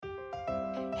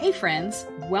Hey friends,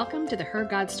 welcome to the Her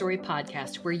God Story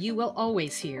podcast, where you will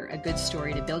always hear a good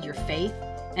story to build your faith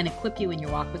and equip you in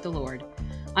your walk with the Lord.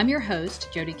 I'm your host,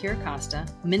 Jody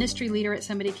Kiracosta, ministry leader at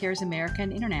Somebody Cares America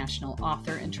and International,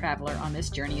 author and traveler on this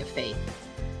journey of faith.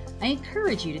 I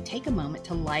encourage you to take a moment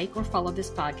to like or follow this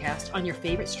podcast on your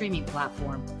favorite streaming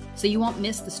platform so you won't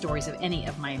miss the stories of any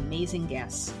of my amazing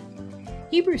guests.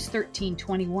 Hebrews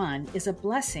 13:21 is a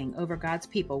blessing over God's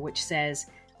people, which says,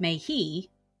 "May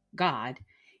He, God,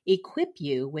 equip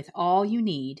you with all you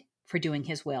need for doing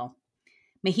His will.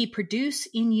 May He produce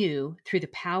in you, through the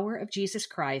power of Jesus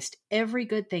Christ, every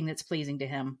good thing that's pleasing to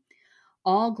Him.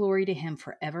 All glory to Him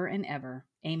forever and ever.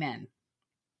 Amen."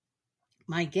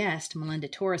 My guest, Melinda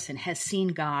Torrison, has seen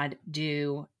God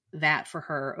do that for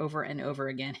her over and over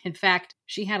again. In fact,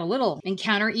 she had a little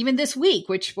encounter even this week,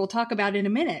 which we'll talk about in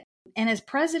a minute. And as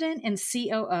president and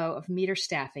COO of Meter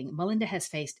Staffing, Melinda has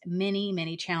faced many,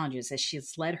 many challenges as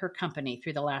she's led her company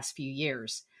through the last few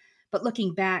years. But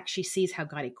looking back, she sees how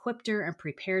God equipped her and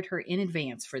prepared her in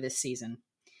advance for this season.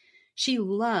 She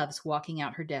loves walking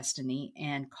out her destiny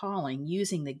and calling,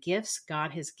 using the gifts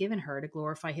God has given her to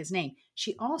glorify His name.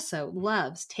 She also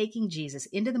loves taking Jesus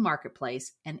into the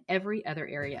marketplace and every other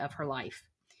area of her life.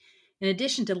 In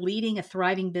addition to leading a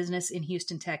thriving business in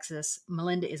Houston, Texas,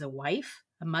 Melinda is a wife,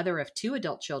 a mother of 2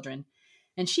 adult children,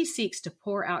 and she seeks to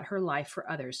pour out her life for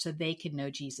others so they can know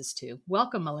Jesus too.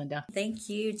 Welcome, Melinda. Thank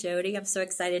you, Jody. I'm so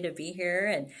excited to be here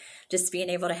and just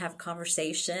being able to have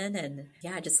conversation and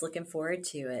just looking forward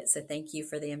to it. So thank you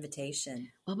for the invitation.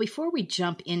 Well, before we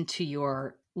jump into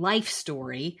your life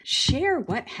story, share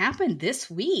what happened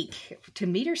this week to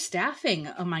Meter Staffing.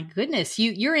 Oh my goodness,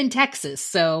 you're in Texas,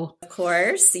 so. Of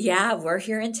course, we're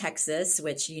here in Texas,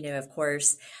 which, of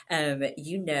course,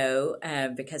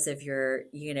 because of your,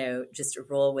 just a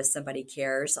role with Somebody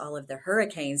Cares, all of the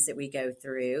hurricanes that we go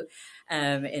through,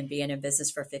 and being in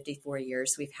business for 54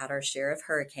 years, we've had our share of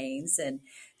hurricanes and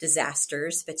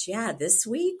disasters. But this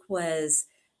week was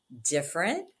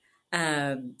different.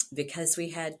 Because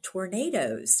we had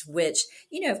tornadoes, which,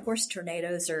 of course,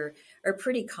 tornadoes are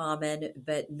pretty common,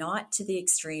 but not to the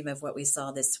extreme of what we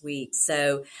saw this week.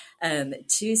 So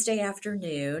Tuesday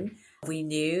afternoon, we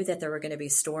knew that there were going to be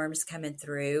storms coming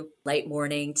through late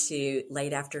morning to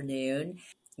late afternoon,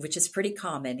 which is pretty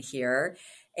common here.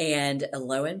 And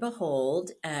lo and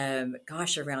behold, around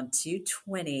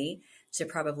 2:20 to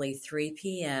probably 3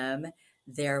 p.m.,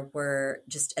 there were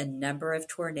just a number of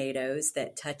tornadoes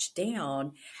that touched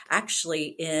down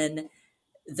actually in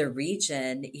the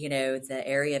region, the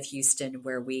area of Houston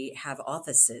where we have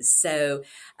offices. So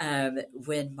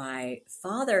when my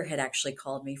father had actually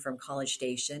called me from College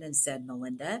Station and said,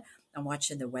 "Melinda, I'm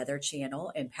watching the Weather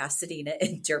Channel in Pasadena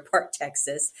and Deer Park,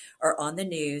 Texas, are on the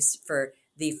news for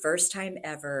the first time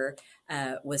ever,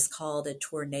 was called a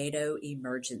tornado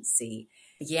emergency."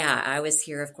 I was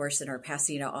here, of course, in our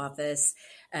Pasadena office.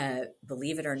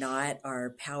 Believe it or not,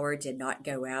 our power did not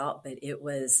go out, but it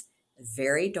was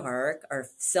very dark. Our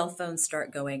cell phones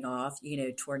start going off.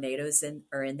 Tornadoes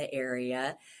are in the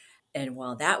area. And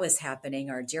while that was happening,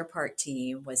 our Deer Park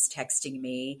team was texting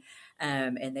me,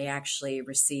 and they actually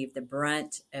received the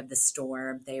brunt of the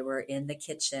storm. They were in the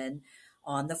kitchen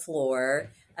on the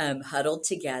floor, huddled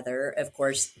together, of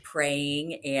course,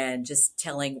 praying and just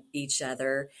telling each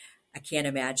other, I can't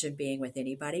imagine being with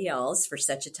anybody else for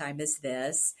such a time as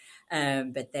this.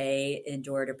 But they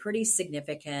endured a pretty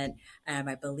significant,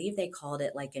 I believe they called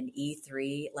it like an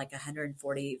E3, like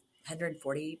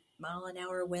 140 mile an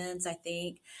hour winds, I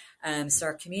think. So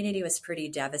our community was pretty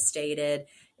devastated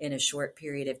in a short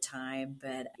period of time.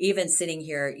 But even sitting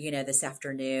here, this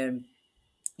afternoon,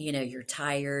 you're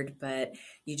tired, but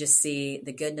you just see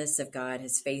the goodness of God,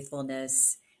 His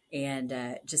faithfulness,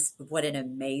 and just what an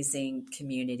amazing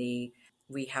community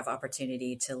we have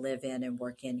opportunity to live in and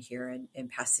work in here in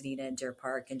Pasadena and Deer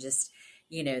Park, and just,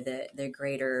 the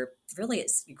greater, really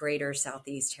it's greater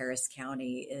Southeast Harris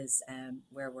County is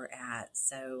where we're at.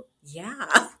 So,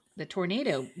 The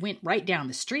tornado went right down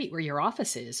the street where your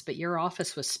office is, but your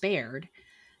office was spared.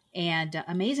 And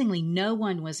amazingly, no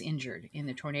one was injured in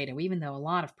the tornado, even though a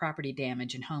lot of property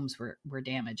damage and homes were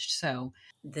damaged. So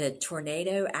the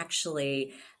tornado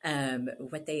actually,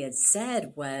 what they had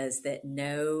said was that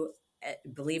no,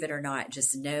 believe it or not,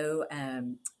 just no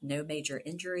major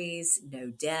injuries,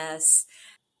 no deaths,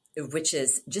 which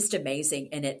is just amazing.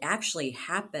 And it actually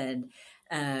happened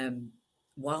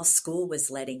while school was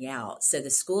letting out. So the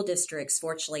school districts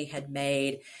fortunately had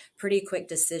made pretty quick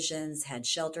decisions, had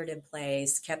sheltered in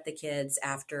place, kept the kids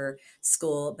after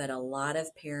school, but a lot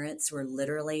of parents were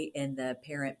literally in the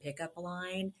parent pickup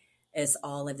line as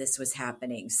all of this was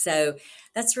happening. So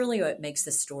that's really what makes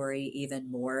the story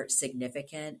even more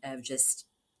significant, of just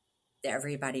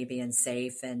everybody being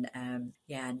safe, and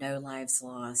no lives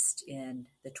lost in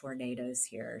the tornadoes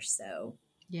here. So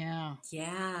Yeah.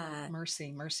 yeah.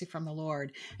 Mercy from the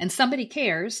Lord. And Somebody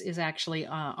Cares is actually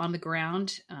on the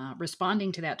ground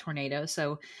responding to that tornado.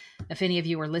 So if any of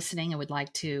you are listening and would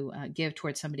like to give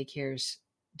towards Somebody Cares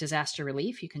disaster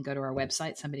relief, you can go to our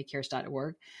website,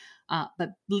 somebodycares.org. But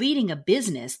leading a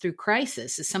business through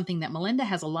crisis is something that Melinda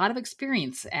has a lot of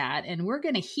experience at, and we're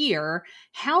going to hear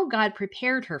how God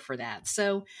prepared her for that.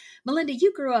 So, Melinda,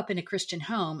 you grew up in a Christian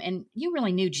home, and you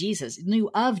really knew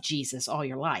of Jesus all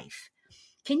your life.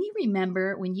 Can you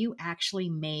remember when you actually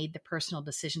made the personal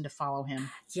decision to follow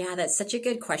him? Yeah, that's such a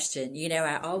good question.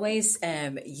 I always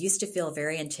used to feel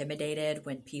very intimidated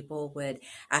when people would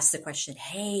ask the question,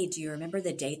 "Hey, do you remember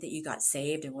the date that you got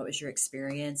saved and what was your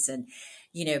experience?" And,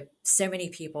 so many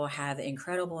people have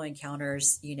incredible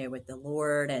encounters, with the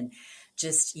Lord, and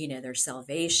just, their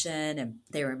salvation, and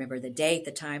they remember the date,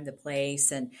 the time, the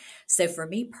place. And so for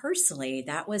me personally,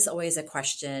 that was always a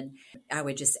question I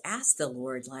would just ask the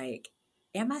Lord, like,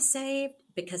 am I saved?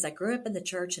 Because I grew up in the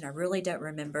church and I really don't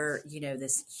remember,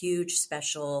 this huge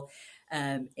special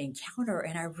encounter.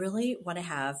 And I really want to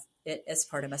have it as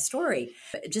part of my story.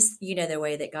 But just, the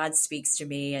way that God speaks to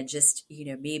me, and just,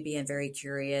 me being very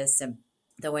curious, and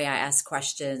the way I ask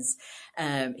questions,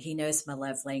 he knows my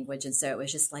love language. And so it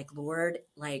was just like, Lord,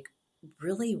 like,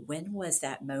 really, when was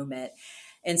that moment?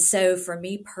 And so for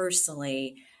me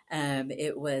personally,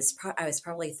 I was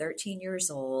probably 13 years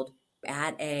old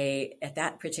at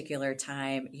that particular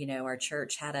time. Our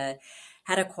church had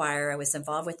a choir. I was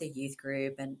involved with the youth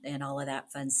group, and all of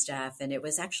that fun stuff. And it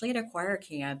was actually at a choir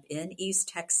camp in East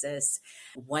Texas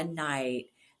one night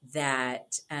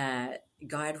that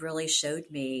God really showed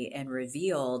me and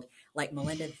revealed, like,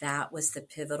 Melinda, that was the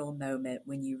pivotal moment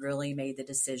when you really made the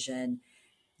decision.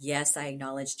 Yes, I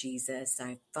acknowledge Jesus.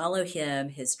 I follow him.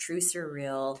 His truths are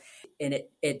real. And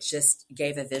it just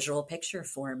gave a visual picture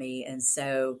for me. And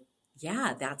so,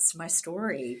 yeah, that's my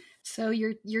story. So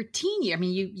your teen year, I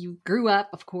mean, you grew up,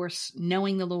 of course,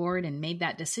 knowing the Lord and made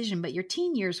that decision, but your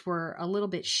teen years were a little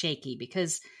bit shaky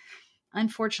because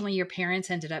unfortunately your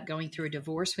parents ended up going through a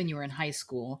divorce when you were in high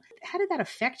school. How did that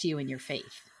affect you in your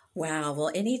faith? Wow.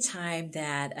 Well, anytime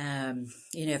that,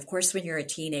 of course, when you're a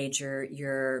teenager,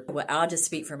 I'll just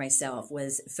speak for myself,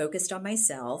 was focused on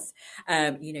myself.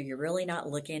 You're really not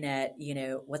looking at,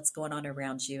 what's going on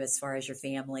around you as far as your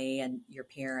family and your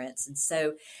parents. And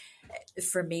so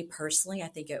for me personally, I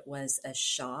think it was a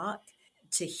shock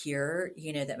to hear,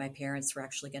 that my parents were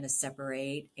actually going to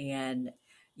separate and,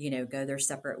 go their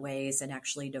separate ways and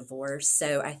actually divorce.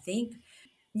 So I think,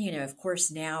 of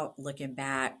course, now looking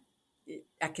back,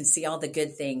 I can see all the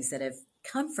good things that have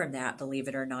come from that, believe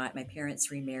it or not. My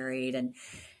parents remarried and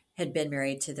had been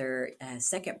married to their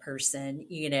second person,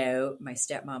 my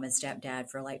stepmom and stepdad,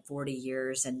 for like 40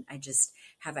 years. And I just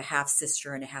have a half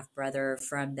sister and a half brother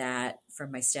from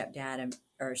my stepdad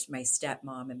or my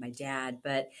stepmom and my dad.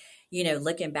 But,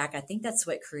 looking back, I think that's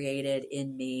what created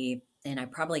in me, and I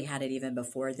probably had it even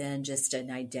before then, just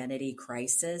an identity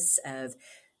crisis of,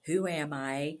 who am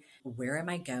I? Where am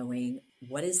I going?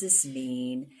 What does this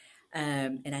mean?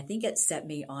 And I think it set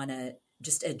me on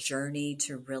just a journey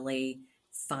to really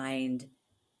find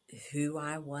who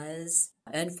I was.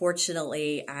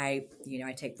 Unfortunately, I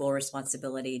take full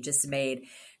responsibility, just made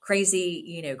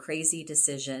crazy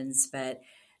decisions. But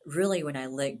really, when I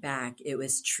look back, it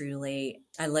was truly,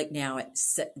 I look now at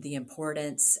the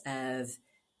importance of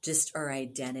just our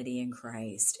identity in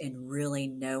Christ, and really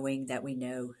knowing that we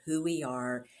know who we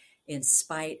are in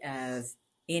spite of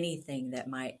anything that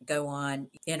might go on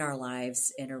in our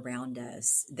lives and around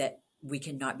us, that we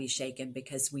cannot be shaken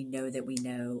because we know that we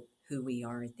know who we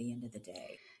are at the end of the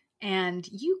day. And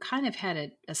you kind of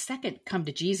had a second come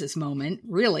to Jesus moment,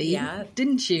 really, Yeah.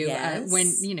 didn't you? Yes.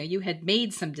 When, you had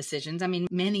made some decisions. I mean,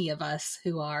 many of us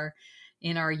who are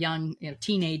in our young,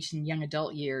 teenage and young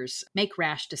adult years make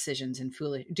rash decisions and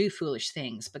do foolish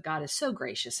things. But God is so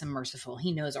gracious and merciful.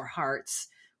 He knows our hearts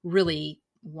really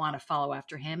want to follow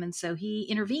after him. And so he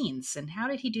intervenes. And how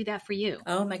did he do that for you?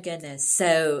 Oh my goodness.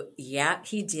 So yeah,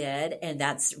 he did. And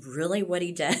that's really what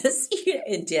he does.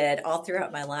 It did all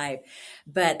throughout my life.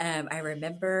 But I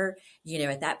remember,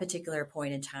 at that particular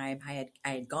point in time, I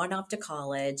had gone off to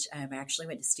college. I actually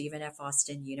went to Stephen F.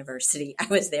 Austin University. I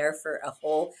was there for a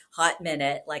whole hot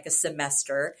minute, like a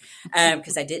semester,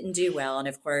 because I didn't do well. And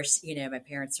of course, my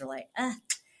parents are like,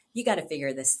 you got to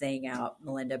figure this thing out,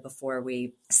 Melinda, before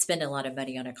we spend a lot of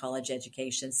money on a college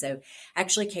education. So I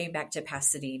actually came back to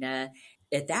Pasadena.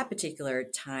 at that particular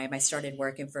time, I started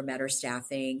working for Metter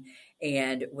Staffing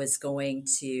and was going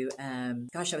to, I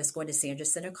was going to San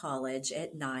Jacinto College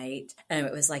at night.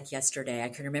 It was like yesterday. I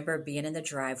can remember being in the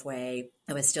driveway.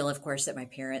 I was still, of course, at my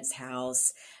parents'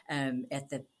 house.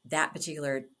 That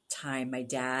particular time, my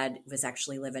dad was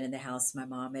actually living in the house. My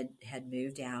mom had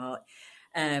moved out.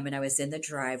 And I was in the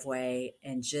driveway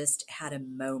and just had a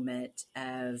moment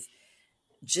of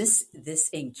just this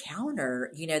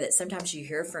encounter, that sometimes you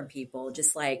hear from people,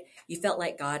 just like you felt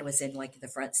like God was in like the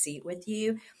front seat with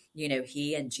you,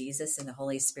 he and Jesus and the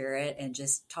Holy Spirit, and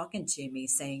just talking to me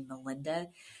saying, Melinda,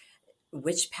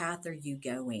 which path are you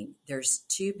going? There's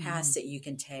two paths that you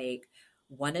can take.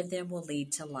 One of them will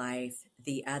lead to life.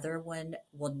 The other one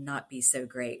will not be so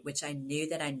great, which I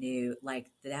knew like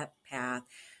that path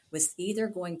was either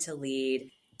going to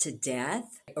lead to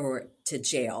death or to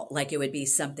jail. Like it would be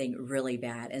something really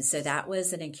bad. And so that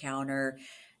was an encounter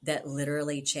that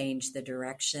literally changed the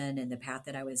direction and the path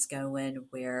that I was going,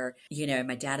 where,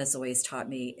 my dad has always taught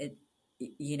me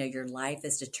your life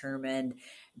is determined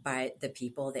by the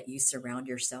people that you surround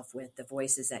yourself with, the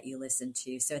voices that you listen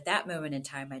to. So at that moment in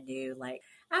time, I knew like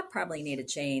I probably need to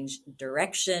change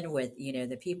direction with,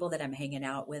 the people that I'm hanging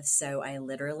out with. So I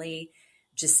literally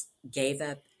just gave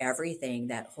up everything,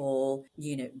 that whole,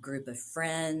 group of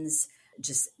friends,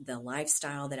 just the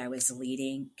lifestyle that I was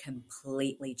leading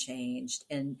completely changed.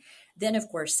 And then, of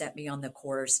course, set me on the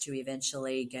course to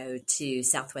eventually go to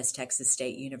Southwest Texas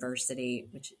State University,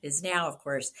 which is now, of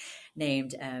course,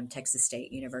 named Texas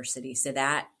State University. So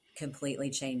that completely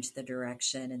changed the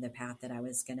direction and the path that I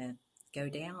was going to go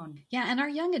down. Yeah, and our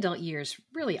young adult years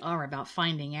really are about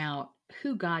finding out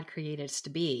who God created us to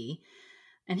be.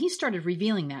 And he started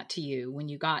revealing that to you when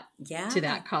you got to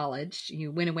that college.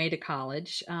 You went away to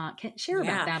college. Share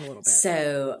about that a little bit.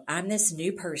 So I'm this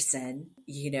new person,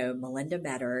 Melinda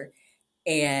Metter.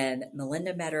 And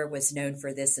Melinda Metter was known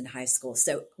for this in high school.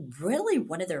 So really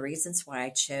one of the reasons why I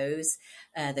chose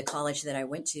the college that I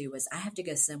went to was I have to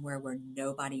go somewhere where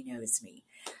nobody knows me,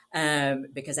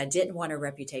 because I didn't want a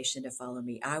reputation to follow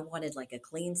me. I wanted like a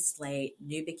clean slate,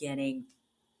 new beginning.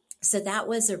 So that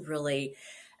was a really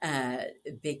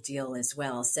big deal as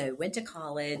well. So went to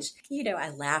college. I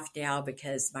laugh now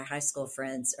because my high school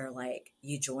friends are like,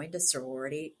 you joined a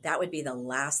sorority? That would be the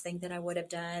last thing that I would have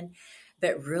done.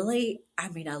 But really, I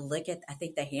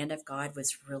think the hand of God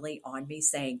was really on me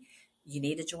saying, you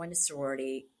need to join a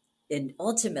sorority. And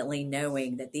ultimately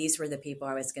knowing that these were the people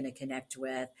I was going to connect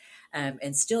with,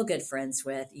 and still good friends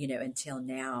with, until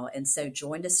now. And so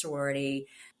joined a sorority,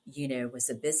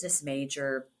 was a business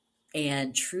major,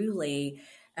 and truly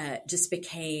just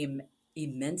became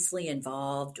immensely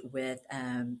involved with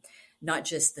not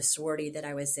just the sorority that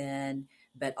I was in,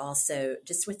 but also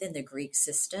just within the Greek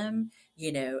system.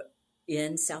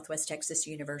 In Southwest Texas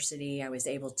University, I was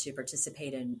able to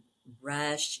participate in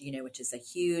Rush, which is a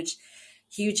huge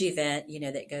event,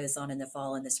 that goes on in the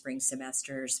fall and the spring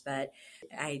semesters. But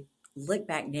I look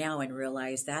back now and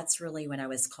realize that's really when I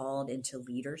was called into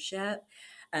leadership.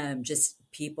 Just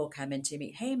people coming to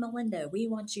me, hey, Melinda, we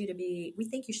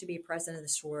think you should be president of the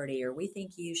sorority, or we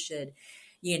think you should,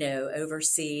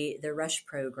 oversee the Rush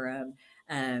program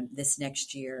this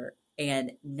next year,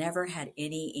 and never had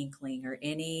any inkling or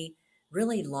any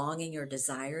really longing or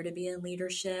desire to be in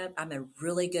leadership. I'm a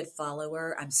really good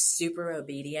follower. I'm super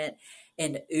obedient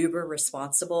and uber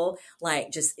responsible. Like,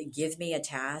 just give me a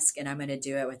task and I'm going to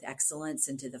do it with excellence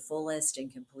and to the fullest and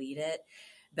complete it.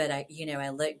 But I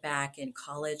look back, and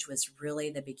college was really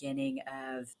the beginning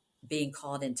of being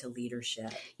called into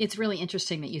leadership. It's really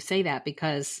interesting that you say that,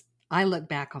 because I look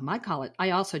back on my college.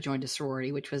 I also joined a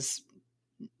sorority, which was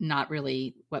not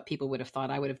really what people would have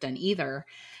thought I would have done either.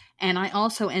 And I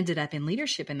also ended up in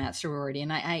leadership in that sorority.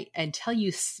 And I until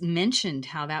you mentioned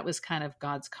how that was kind of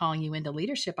God's calling you into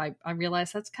leadership, I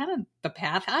realized that's kind of the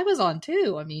path I was on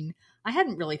too. I mean, I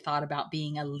hadn't really thought about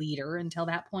being a leader until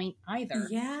that point either.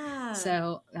 Yeah.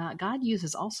 So God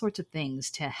uses all sorts of things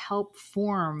to help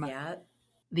form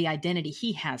the identity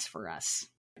he has for us.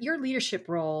 Your leadership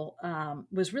role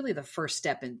was really the first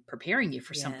step in preparing you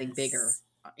for something bigger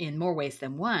in more ways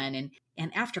than one.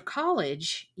 And after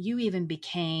college, you even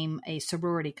became a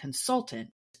sorority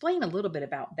consultant. Explain a little bit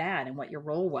about that and what your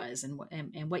role was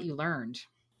and what you learned.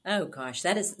 Oh gosh,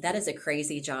 that is a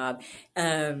crazy job.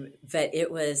 But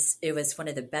it was one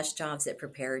of the best jobs that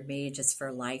prepared me just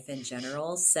for life in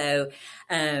general. So,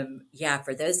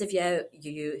 for those of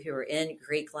you who are in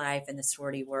Greek life in the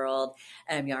sorority world,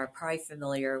 you are probably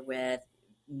familiar with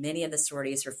many of the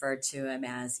sororities referred to them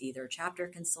as either chapter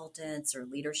consultants or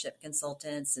leadership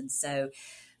consultants. And so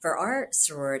for our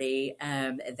sorority,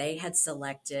 they had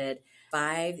selected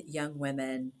 5 young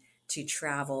women to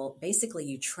travel. Basically,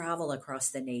 you travel across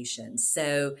the nation.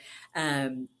 So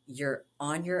you're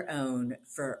on your own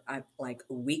for like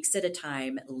weeks at a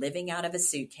time, living out of a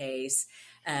suitcase.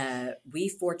 We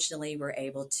fortunately were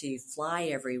able to fly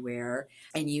everywhere,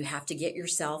 and you have to get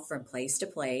yourself from place to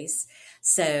place.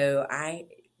 So I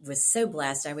was so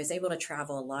blessed. I was able to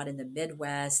travel a lot in the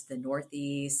Midwest, the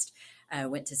Northeast. I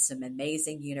went to some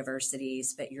amazing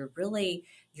universities, but you're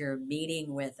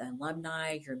meeting with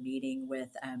alumni, you're meeting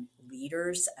with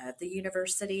leaders of the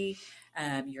university,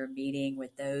 you're meeting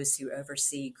with those who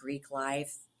oversee Greek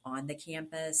life on the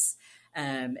campus,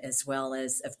 as well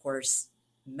as, of course,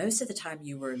 most of the time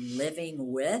you were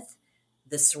living with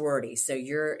the sorority. So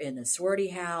you're in the sorority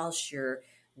house, you're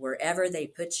wherever they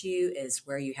put you is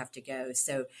where you have to go.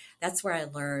 So that's where I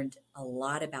learned a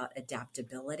lot about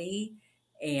adaptability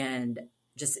and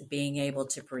just being able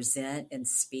to present and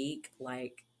speak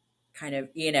like kind of,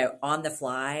 on the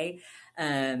fly,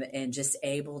 and just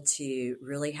able to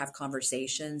really have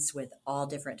conversations with all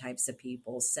different types of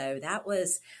people. So that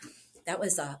was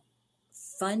a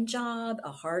fun job,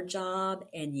 a hard job,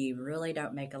 and you really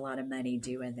don't make a lot of money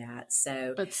doing that.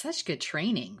 So, but such good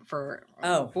training for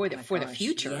the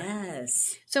future.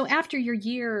 Yes. So after your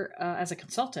year as a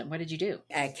consultant, what did you do?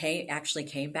 I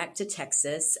came back to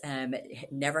Texas.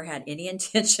 Never had any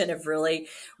intention of really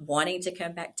wanting to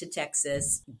come back to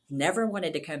Texas. Never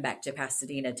wanted to come back to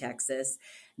Pasadena, Texas.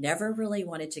 Never really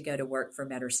wanted to go to work for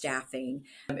Better Staffing.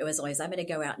 It was always, I'm going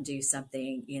to go out and do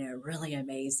something, really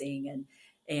amazing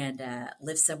and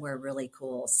live somewhere really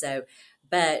cool. So,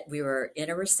 but we were in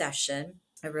a recession,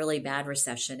 a really bad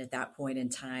recession at that point in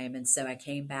time. And so I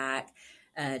came back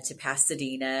to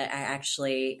Pasadena. I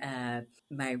actually,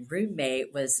 my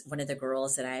roommate was one of the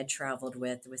girls that I had traveled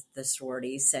with the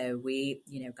sorority. So we,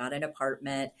 got an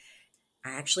apartment. I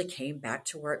actually came back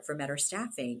to work for Better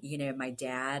Staffing. My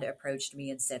dad approached me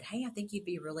and said, "Hey, I think you'd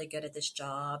be really good at this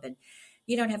job. And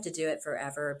you don't have to do it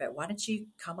forever, but why don't you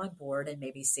come on board and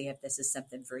maybe see if this is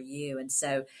something for you?" And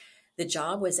so the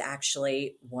job was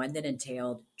actually one that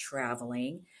entailed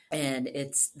traveling, and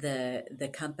it's the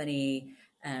company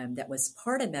that was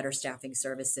part of Better Staffing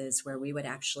Services, where we would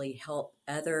actually help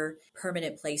other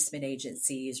permanent placement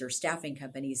agencies or staffing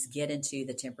companies get into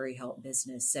the temporary help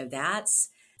business. So that's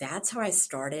how I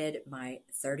started my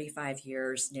 35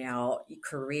 years now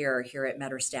career here at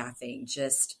Better Staffing.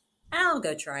 Just, I'll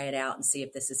go try it out and see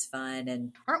if this is fun.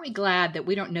 And aren't we glad that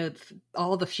we don't know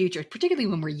all the future, particularly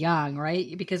when we're young,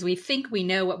 right? Because we think we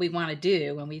know what we want to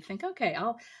do, and we think, okay,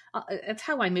 that's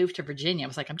how I moved to Virginia. I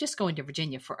was like, I'm just going to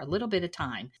Virginia for a little bit of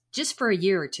time, just for a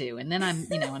year or two, and then I've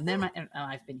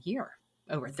been here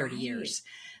over 30 years.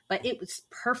 But it was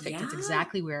perfect. Yeah. It's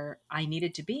exactly where I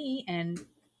needed to be, and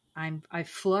I've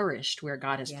flourished where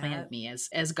God has planted me,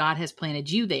 as God has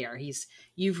planted you there.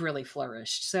 You've really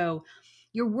flourished. So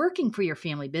you're working for your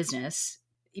family business,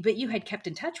 but you had kept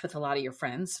in touch with a lot of your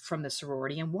friends from the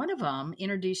sorority, and one of them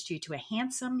introduced you to a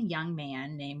handsome young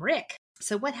man named Rick.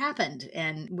 So what happened,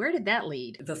 and where did that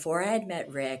lead? Before I had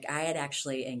met Rick, I had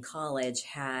actually in college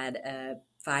had a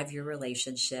 5-year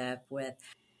relationship with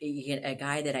a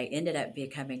guy that I ended up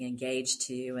becoming engaged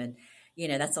to, and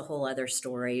that's a whole other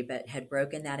story, but had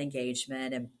broken that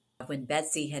engagement. And when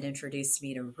Betsy had introduced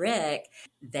me to Rick,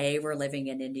 they were living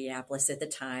in Indianapolis at the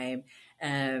time.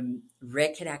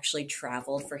 Rick had actually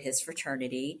traveled for his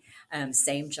fraternity,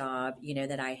 same job,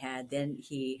 that I had. Then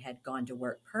he had gone to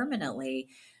work permanently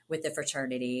with the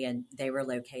fraternity, and they were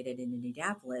located in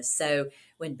Indianapolis. So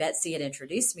when Betsy had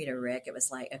introduced me to Rick, it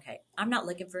was like, okay, I'm not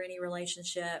looking for any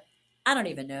relationship. I don't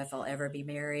even know if I'll ever be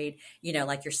married.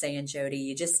 Like you're saying, Jody,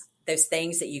 you just, those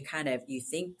things that you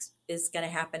think is going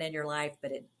to happen in your life,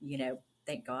 but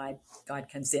thank God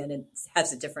comes in and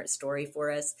has a different story for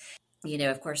us.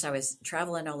 Of course, I was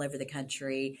traveling all over the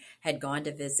country, had gone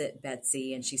to visit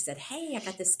Betsy, and she said, "Hey, I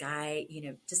got this guy,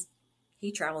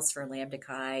 he travels for Lambda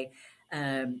Chi.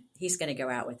 He's going to go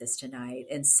out with us tonight."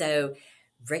 And so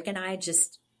Rick and I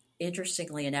just,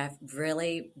 interestingly enough,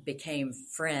 really became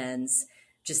friends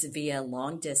just via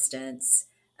long distance.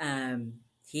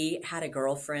 He had a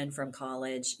girlfriend from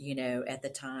college, at the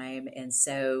time. And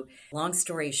so long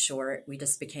story short, we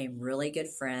just became really good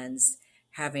friends,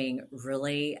 having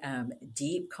really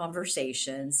deep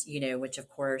conversations, which of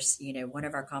course, one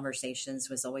of our conversations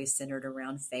was always centered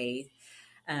around faith,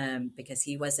 because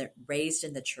he wasn't raised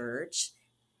in the church,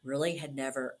 really had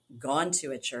never gone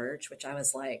to a church, which I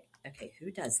was like, okay, who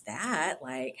does that?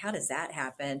 Like, how does that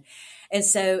happen? And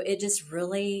so it just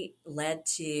really led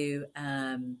to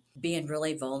being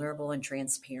really vulnerable and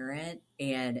transparent,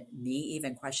 and me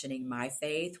even questioning my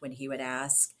faith when he would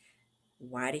ask,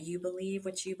 "Why do you believe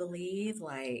what you believe?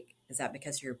 Like, is that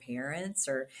because of your parents?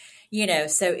 Or,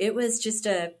 so it was just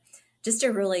a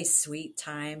really sweet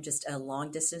time, just a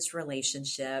long distance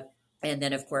relationship. And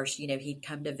then, of course, he'd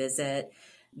come to visit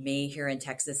me here in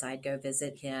Texas. I'd go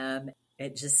visit him.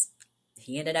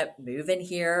 He ended up moving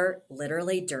here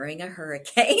literally during a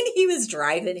hurricane. He was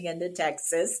driving into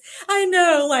Texas. I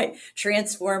know, like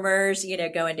Transformers,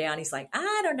 going down. He's like,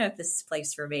 I don't know if this is a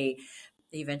place for me.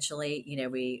 Eventually,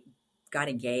 we got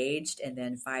engaged, and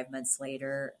then 5 months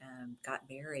later, got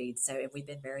married. So we've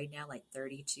been married now like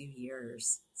 32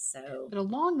 years. So, but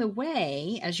along the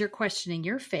way, as you're questioning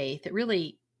your faith, it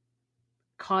really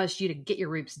caused you to get your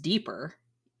roots deeper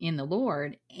in the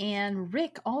Lord. And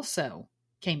Rick also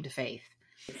came to faith.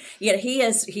 Yeah, he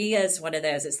is one of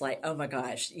those. It's like, oh my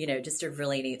gosh, just a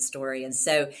really neat story. And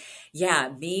so,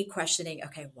 yeah, me questioning,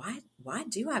 okay, why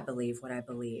do I believe what I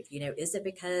believe? Is it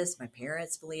because my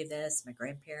parents believe this, my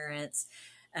grandparents?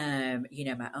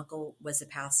 My uncle was a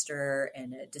pastor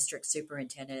and a district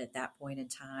superintendent at that point in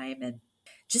time, and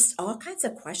just all kinds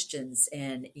of questions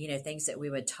and things that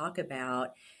we would talk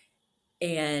about.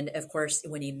 And of course,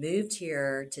 when he moved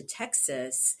here to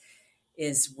Texas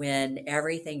is when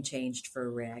everything changed for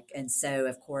Rick. And so,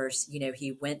 of course,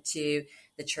 he went to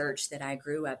the church that I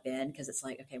grew up in, because it's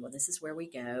like, okay, well, this is where we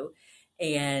go,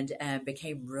 and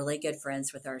became really good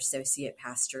friends with our associate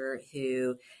pastor,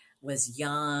 who was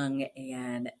young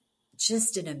and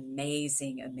just an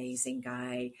amazing, amazing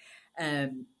guy,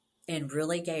 and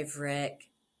really gave Rick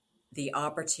the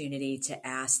opportunity to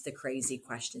ask the crazy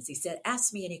questions. He said,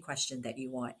 ask me any question that you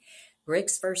want.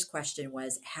 Rick's first question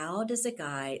was, how does a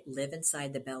guy live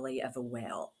inside the belly of a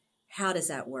whale? How does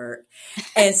that work?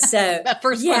 And so, that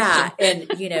first question.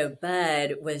 And,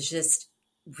 Bud was just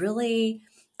really,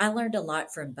 I learned a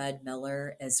lot from Bud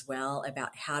Miller as well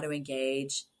about how to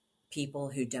engage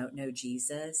people who don't know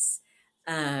Jesus.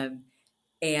 And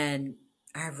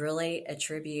I really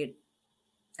attribute,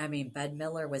 Bud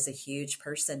Miller was a huge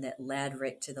person that led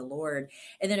Rick to the Lord.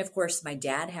 And then, of course, my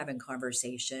dad having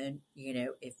conversation,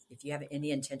 if you have any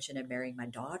intention of marrying my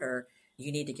daughter,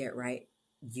 you need to get right.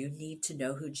 You need to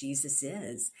know who Jesus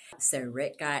is. So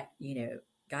Rick got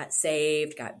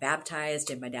saved, got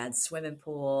baptized in my dad's swimming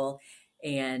pool.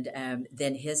 And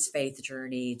then his faith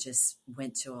journey just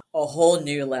went to a whole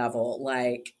new level.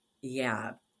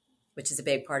 Which is a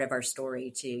big part of our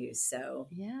story too. So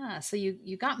yeah, so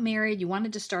you got married, you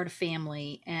wanted to start a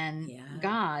family, and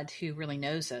God, who really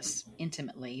knows us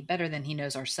intimately, better than he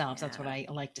knows ourselves. That's what I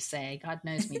like to say. God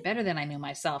knows me better than I know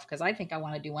myself, because I think I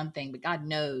want to do one thing, but God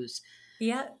knows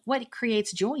what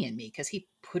creates joy in me, because he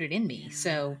put it in me.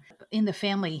 So in the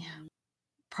family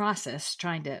process,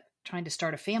 trying to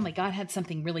start a family, God had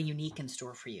something really unique in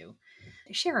store for you.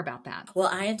 Share about that. Well,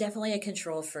 I am definitely a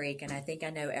control freak, and I think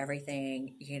I know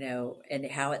everything, and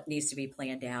how it needs to be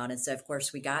planned out. And so, of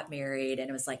course, we got married, and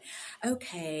it was like,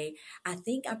 okay, I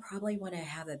think I probably want to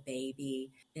have a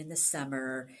baby in the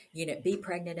summer, be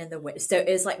pregnant in the winter. So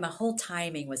it's like my whole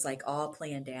timing was like all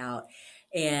planned out.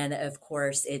 And of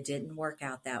course, it didn't work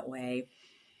out that way.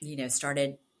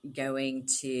 Started going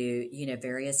to,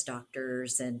 various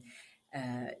doctors and,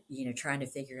 trying to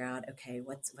figure out, okay,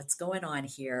 what's going on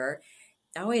here.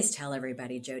 I always tell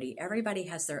everybody, Jody, everybody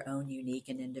has their own unique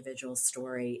and individual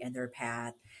story and their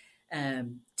path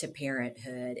to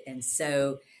parenthood. And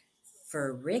so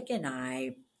for Rick and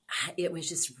I, it was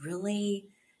just really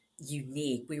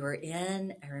unique.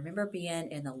 I remember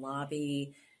being in the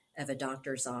lobby of a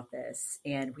doctor's office,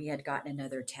 and we had gotten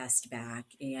another test back.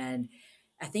 And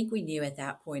I think we knew at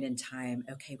that point in time,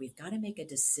 okay, we've got to make a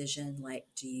decision. Like,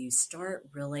 do you start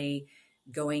really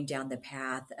going down the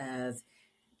path of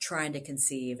trying to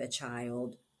conceive a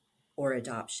child or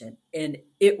adoption? And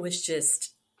it was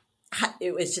just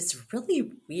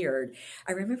really weird.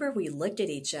 I remember we looked at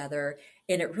each other,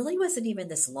 and it really wasn't even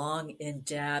this long,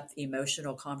 in-depth,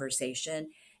 emotional conversation.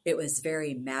 It was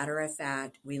very matter of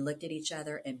fact. We looked at each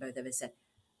other, and both of us said,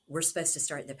 we're supposed to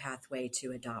start the pathway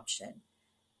to adoption.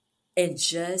 And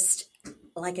just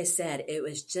like I said, it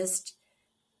was just,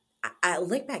 I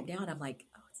look back now and I'm like,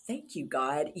 oh, thank you,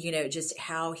 God. Just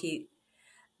how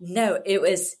it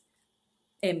was,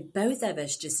 and both of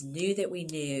us just knew that we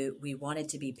knew we wanted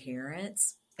to be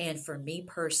parents. And for me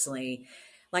personally,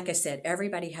 like I said,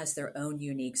 everybody has their own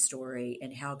unique story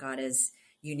and how God has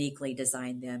uniquely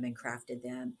designed them and crafted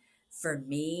them. For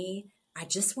me, I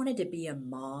just wanted to be a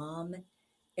mom.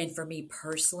 And for me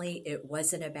personally, it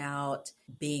wasn't about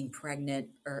being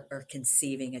pregnant or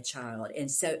conceiving a child. And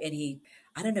so,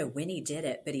 I don't know when he did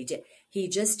it, but he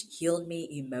just healed me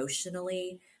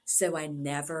emotionally. So I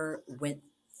never went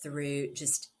through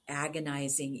just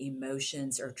agonizing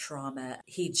emotions or trauma.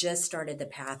 He just started the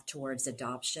path towards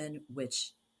adoption,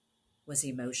 which was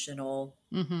emotional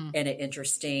Mm-hmm. and an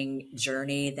interesting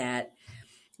journey that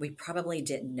we probably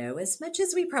didn't know as much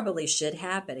as we probably should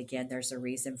have. But again, there's a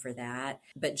reason for that.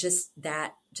 But just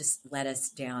that just led us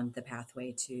down the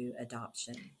pathway to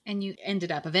adoption. And you ended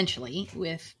up eventually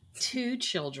with 2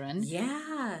 children.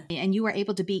 Yeah. And you were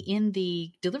able to be in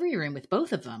the delivery room with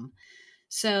both of them.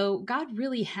 So God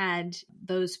really had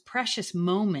those precious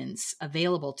moments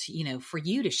available to, for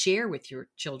you to share with your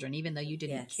children, even though you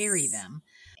didn't carry Yes. them.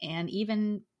 And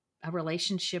even a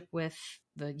relationship with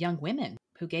the young women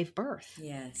who gave birth.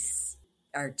 Yes.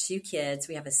 Our 2 kids,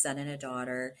 we have a son and a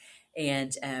daughter,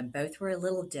 and both were a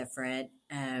little different.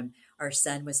 Our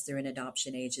son was through an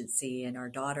adoption agency, and our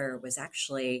daughter was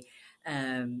actually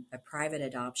a private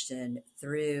adoption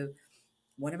through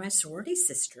one of my sorority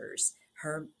sisters.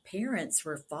 Her parents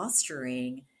were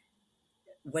fostering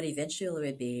what eventually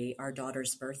would be our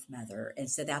daughter's birth mother. And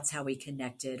so that's how we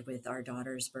connected with our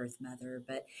daughter's birth mother.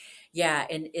 But yeah,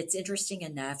 and it's interesting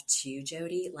enough too,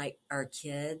 Jody, like our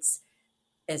kids,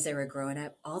 as they were growing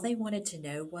up, all they wanted to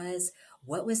know was,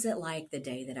 what was it like the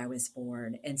day that I was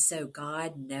born? And so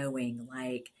God knowing,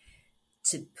 like,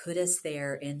 to put us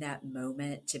there in that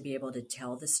moment to be able to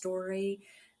tell the story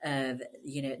of,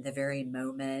 the very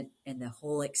moment and the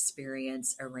whole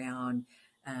experience around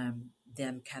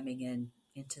them coming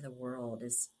into the world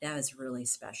that was really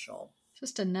special.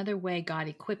 Just another way God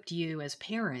equipped you as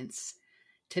parents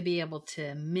to be able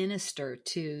to minister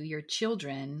to your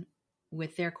children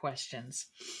with their questions.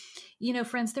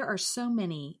 Friends, there are so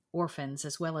many orphans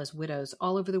as well as widows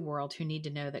all over the world who need to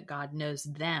know that God knows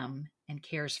them and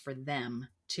cares for them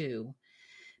too.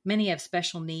 Many have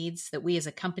special needs that we as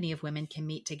a company of women can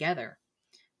meet together.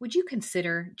 Would you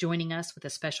consider joining us with a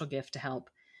special gift to help?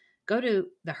 Go to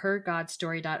the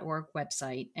hergodstory.org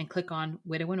website and click on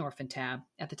Widow and Orphan tab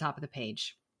at the top of the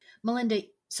page. Melinda,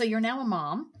 so you're now a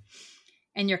mom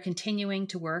and you're continuing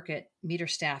to work at Meter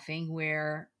Staffing,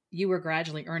 where you were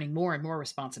gradually earning more and more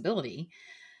responsibility.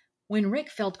 When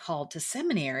Rick felt called to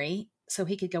seminary so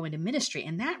he could go into ministry,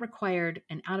 and that required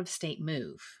an out-of-state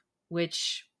move,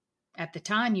 which at the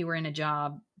time you were in a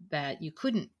job that you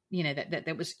couldn't,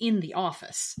 that was in the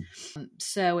office.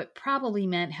 So it probably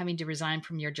meant having to resign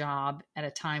from your job at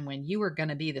a time when you were going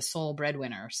to be the sole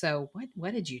breadwinner. So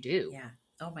what did you do? Yeah.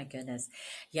 Oh my goodness.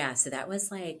 Yeah. So that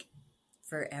was like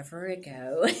forever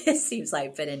ago, it seems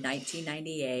like, but in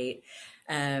 1998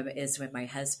 is when my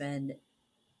husband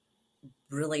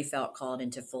really felt called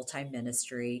into full-time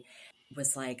ministry.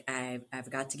 Was like, I've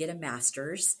got to get a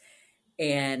master's.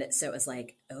 And so it was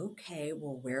like, okay,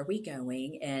 well, where are we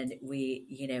going? And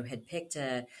we, had picked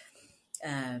a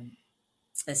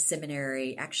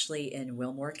seminary actually in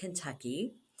Wilmore,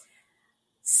 Kentucky.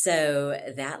 So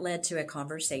that led to a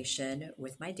conversation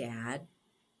with my dad.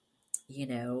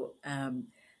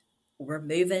 We're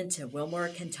moving to Wilmore,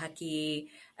 Kentucky.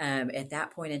 At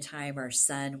that point in time, our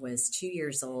son was 2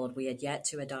 years old. We had yet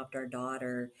to adopt our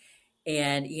daughter.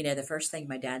 And, the first thing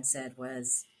my dad said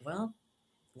was, well,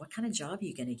 what kind of job are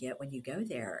you going to get when you go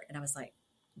there? And I was like,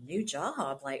 new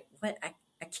job? Like, what?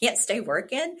 I can't stay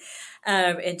working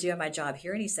and doing my job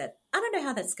here. And he said, I don't know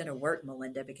how that's going to work,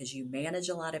 Melinda, because you manage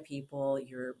a lot of people.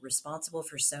 You're responsible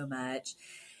for so much.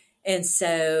 And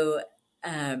so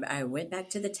I went back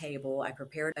to the table. I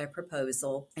prepared a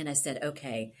proposal and I said,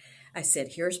 okay,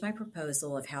 here's my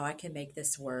proposal of how I can make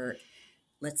this work.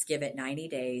 Let's give it 90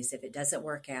 days. If it doesn't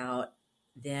work out,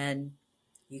 then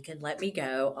you can let me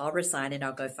go. I'll resign and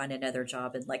I'll go find another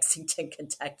job in Lexington,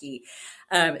 Kentucky.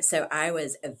 So I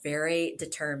was very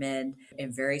determined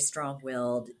and very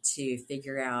strong-willed to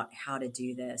figure out how to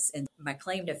do this. And my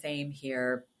claim to fame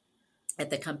here at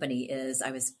the company is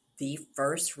I was the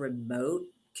first remote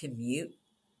commute,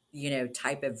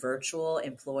 type of virtual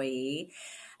employee.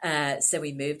 So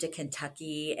we moved to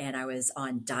Kentucky and I was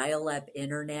on dial-up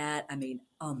internet. I mean,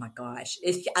 oh my gosh.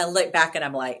 I look back and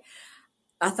I'm like,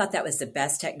 I thought that was the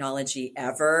best technology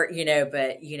ever,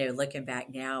 but, looking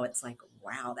back now, it's like,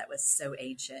 wow, that was so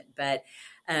ancient. But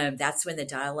that's when the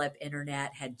dial-up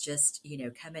internet had just,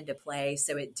 come into play.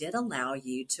 So it did allow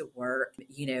you to work,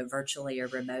 virtually or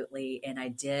remotely. And I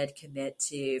did commit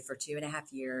for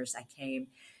 2.5 years. I came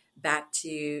back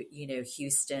to,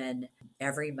 Houston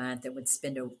every month and would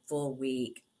spend a full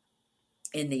week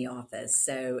in the office.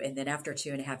 So, and then after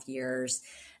 2.5 years,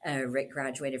 Rick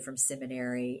graduated from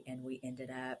seminary and we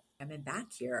ended up coming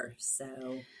back here.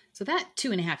 So that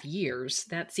 2.5 years,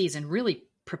 that season really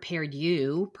prepared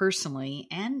you personally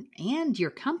and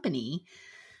your company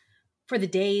for the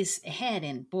days ahead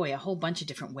in, boy, a whole bunch of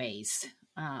different ways.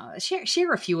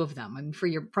 Share a few of them. I mean,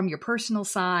 from your personal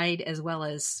side as well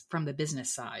as from the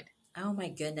business side. Oh my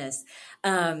goodness.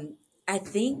 I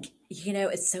think,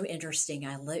 it's so interesting.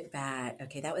 I look back,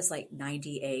 okay, that was like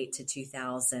 98 to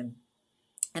 2000.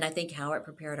 And I think how it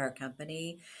prepared our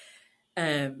company,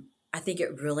 I think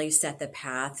it really set the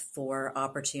path for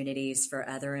opportunities for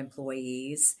other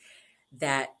employees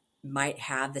that might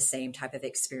have the same type of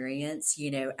experience.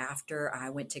 After I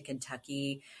went to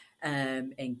Kentucky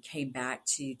and came back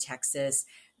to Texas,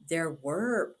 there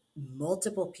were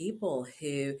multiple people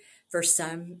who, for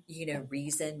some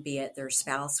reason, be it their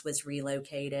spouse was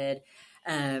relocated,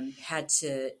 had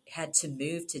to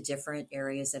move to different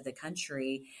areas of the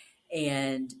country,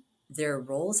 and their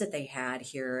roles that they had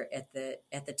here at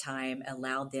the time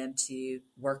allowed them to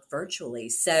work virtually.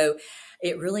 So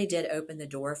it really did open the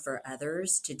door for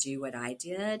others to do what I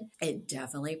did. It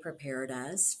definitely prepared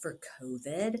us for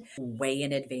COVID way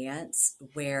in advance,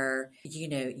 where,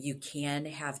 you can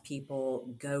have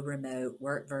people go remote,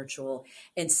 work virtual,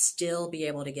 and still be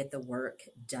able to get the work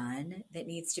done that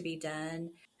needs to be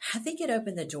done. I think it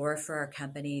opened the door for our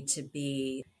company to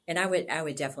be, and I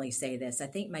would definitely say this. I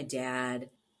think my dad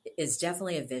is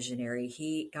definitely a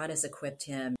visionary. God has equipped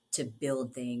him to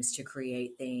build things, to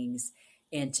create things,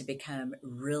 and to become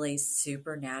really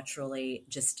supernaturally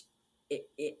just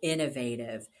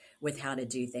innovative with how to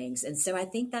do things. And so I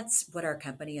think that's what our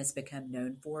company has become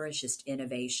known for, is just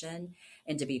innovation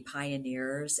and to be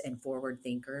pioneers and forward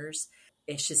thinkers.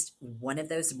 It's just one of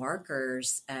those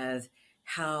markers of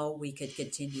how we could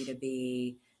continue to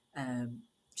be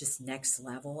just next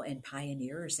level and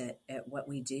pioneers at what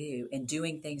we do and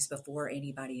doing things before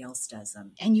anybody else does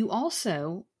them. And you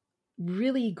also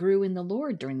really grew in the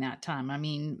Lord during that time. I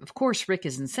mean, of course, Rick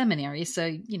is in seminary, so,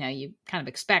 you kind of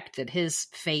expect that his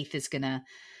faith is going to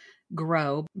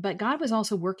grow, but God was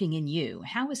also working in you.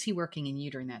 How was he working in you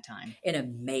during that time? In a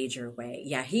major way.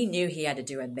 Yeah, he knew he had to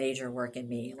do a major work in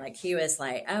me. Like, he was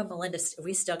like, oh, Melinda,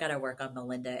 we still got to work on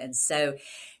Melinda. And so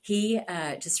he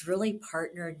just really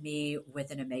partnered me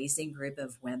with an amazing group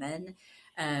of women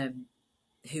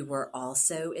who were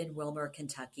also in Wilmer,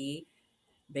 Kentucky,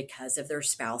 because of their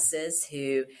spouses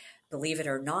who, believe it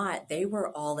or not, they were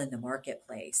all in the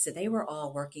marketplace. So they were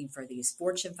all working for these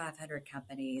Fortune 500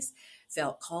 companies,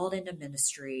 felt called into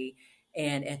ministry.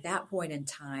 And at that point in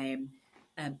time,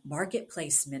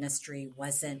 marketplace ministry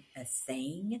wasn't a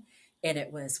thing. And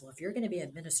it was, well, if you're going to be a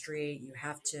ministry, you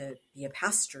have to be a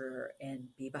pastor and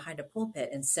be behind a pulpit.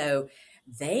 And so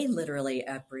they literally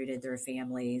uprooted their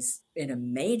families in a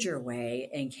major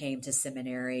way and came to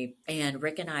seminary. And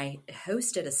Rick and I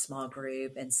hosted a small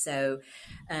group. And so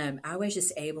I was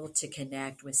just able to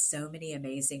connect with so many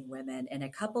amazing women, and a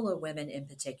couple of women in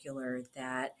particular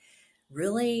that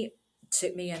really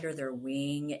took me under their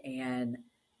wing and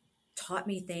taught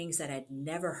me things that I'd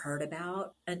never heard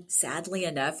about, and sadly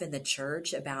enough, in the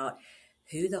church, about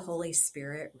who the Holy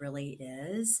Spirit really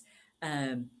is,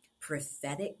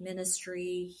 prophetic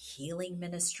ministry, healing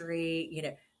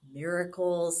ministry,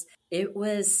 miracles. It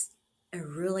was a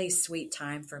really sweet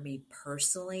time for me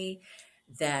personally,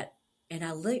 and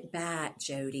I look back,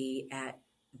 Jody, at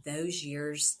those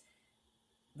years.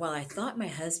 While I thought my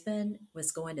husband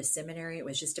was going to seminary, it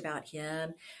was just about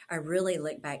him. I really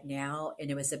look back now, and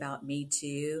it was about me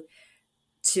too,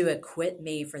 to equip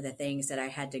me for the things that I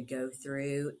had to go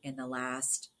through in the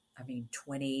last,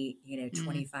 20,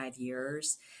 25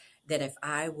 years, that if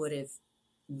I would have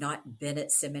not been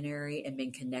at seminary and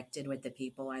been connected with the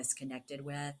people I was connected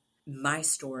with, my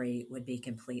story would be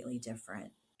completely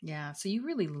different. Yeah. So you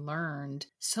really learned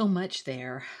so much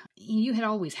there. You had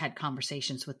always had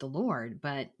conversations with the Lord,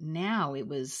 but now it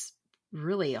was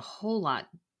really a whole lot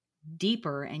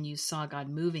deeper, and you saw God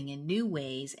moving in new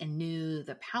ways and knew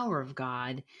the power of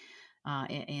God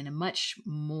in a much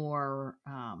more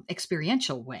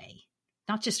experiential way.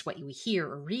 Not just what you hear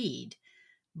or read,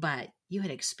 but you had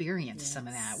experienced some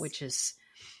of that, which is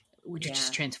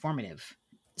just transformative.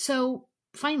 So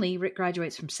finally, Rick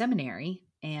graduates from seminary,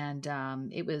 and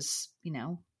it was,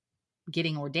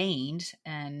 getting ordained.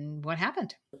 And what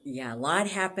happened? Yeah, a lot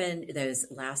happened those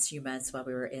last few months while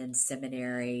we were in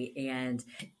seminary. And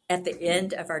at the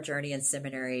end of our journey in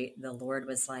seminary, the Lord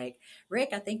was like, Rick,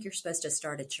 I think you're supposed to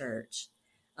start a church.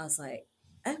 I was like,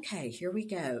 okay, here we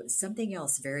go. Something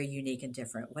else very unique and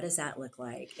different. What does that look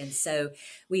like? And so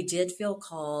we did feel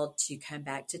called to come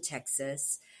back to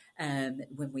Texas.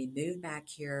 When we moved back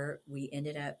here, we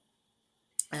ended up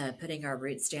putting our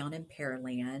roots down in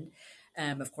Pearland.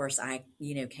 Of course, I,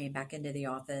 came back into the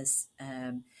office,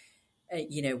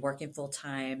 working full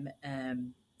time,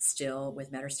 still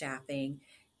with Metter Staffing.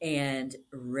 And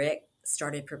Rick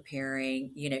started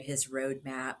preparing, his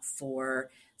roadmap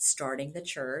for starting the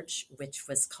church, which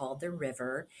was called The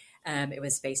River. It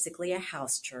was basically a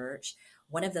house church.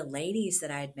 one of the ladies that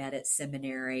I had met at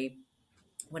seminary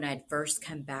when I'd first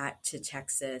come back to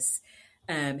Texas,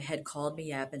 had called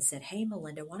me up and said, "Hey,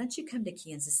 Melinda, why don't you come to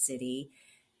Kansas City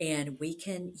and we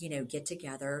can, get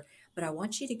together? But I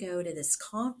want you to go to this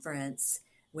conference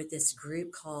with this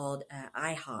group called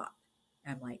IHOP."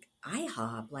 I'm like,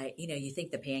 IHOP? Like, you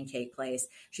think the pancake place.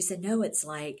 She said, "No, it's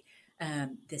like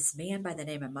this man by the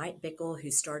name of Mike Bickle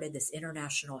who started this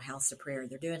international house of prayer.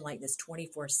 They're doing like this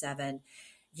 24/7,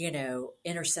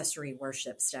 intercessory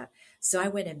worship stuff." So I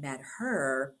went and met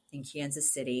her in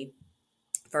Kansas City.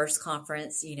 First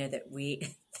conference, that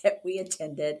we that we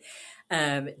attended.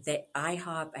 That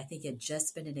IHOP, I think, had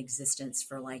just been in existence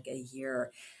for like a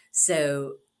year.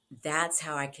 So that's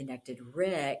how I connected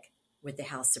Rick with the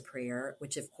House of Prayer,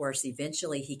 which of course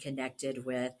eventually he connected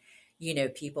with,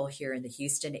 people here in the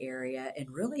Houston area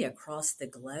and really across the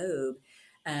globe,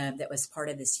 that was part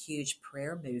of this huge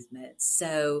prayer movement.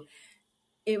 So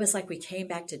it was like we came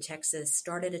back to Texas,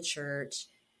 started a church,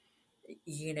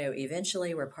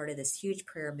 eventually we're part of this huge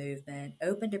prayer movement,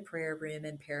 opened a prayer room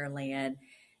in Pearland,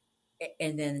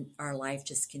 and then our life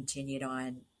just continued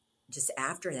on just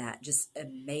after that, just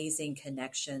amazing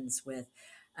connections with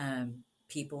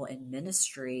people in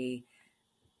ministry,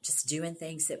 just doing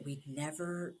things that we'd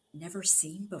never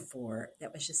seen before.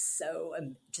 That was just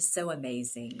so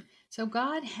amazing. So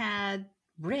God had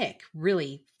Rick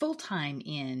really full-time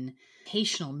in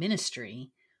vocational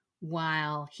ministry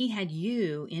while he had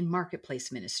you in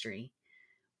marketplace ministry,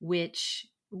 which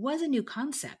was a new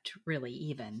concept, really,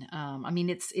 even.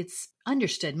 It's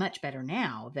understood much better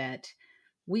now that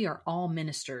we are all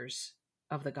ministers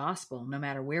of the gospel, no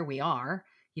matter where we are.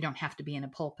 You don't have to be in a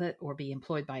pulpit or be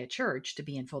employed by a church to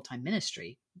be in full-time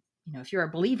ministry. If you're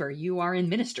a believer, you are in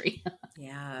ministry.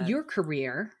 Yeah. Your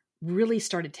career really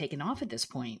started taking off at this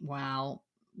point while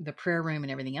the prayer room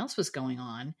and everything else was going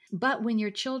on. But when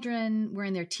your children were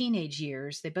in their teenage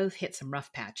years, they both hit some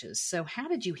rough patches. So how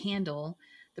did you handle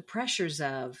the pressures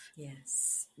of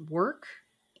work,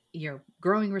 your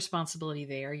growing responsibility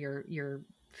there, your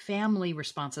family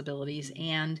responsibilities,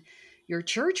 and your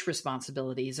church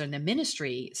responsibilities on the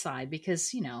ministry side?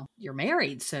 Because, you're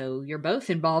married, so you're both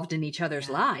involved in each other's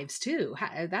lives too.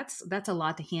 That's a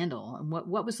lot to handle. And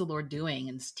what was the Lord doing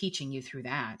and teaching you through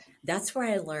that? That's where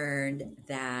I learned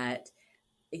that,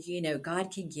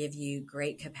 God can give you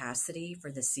great capacity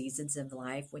for the seasons of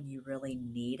life when you really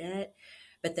need it.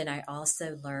 But then I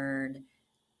also learned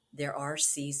there are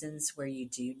seasons where you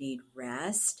do need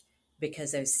rest,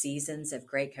 because those seasons of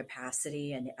great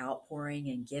capacity and outpouring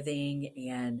and giving,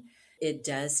 and it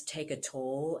does take a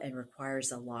toll and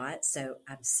requires a lot. So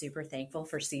I'm super thankful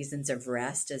for seasons of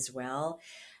rest as well.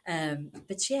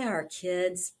 But yeah, our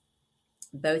kids,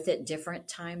 both at different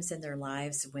times in their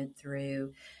lives, went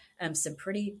through some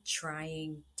pretty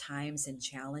trying times and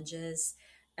challenges.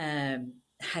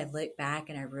 I look back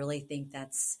and I really think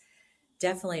that's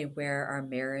definitely where our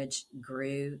marriage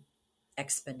grew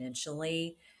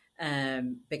exponentially,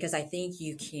 because I think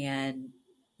you can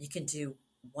do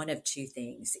one of two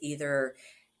things: either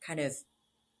kind of,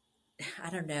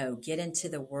 I don't know, get into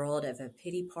the world of a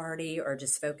pity party, or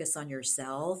just focus on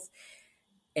yourself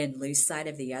and lose sight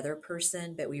of the other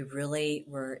person. But we really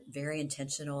were very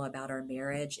intentional about our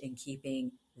marriage and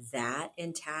keeping that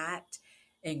intact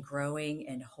and growing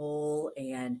and whole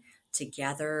and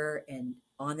together and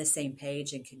on the same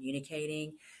page and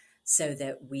communicating, so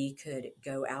that we could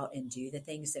go out and do the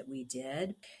things that we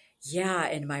did. Yeah,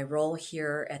 and my role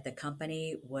here at the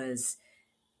company was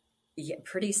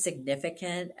pretty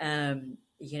significant. A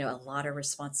lot of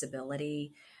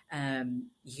responsibility.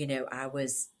 I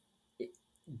was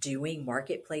doing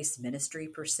marketplace ministry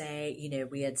per se.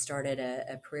 We had started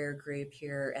a prayer group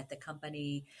here at the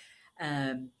company.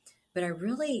 But I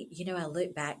really, I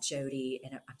look back, Jody,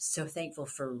 and I'm so thankful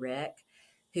for Rick,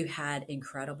 who had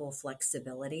incredible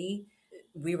flexibility.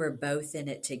 We were both in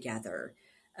it together.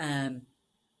 And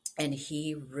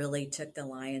he really took the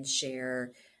lion's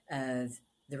share of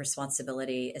the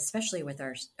responsibility, especially with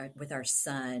our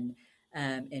son,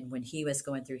 and when he was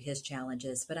going through his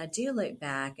challenges. But I do look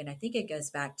back, and I think it goes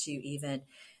back to even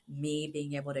me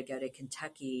being able to go to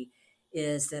Kentucky,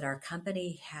 is that our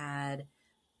company had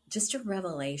just a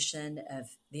revelation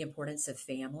of the importance of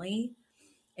family,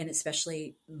 and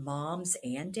especially moms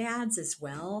and dads as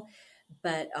well,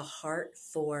 but a heart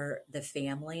for the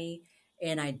family.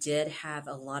 And I did have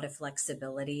a lot of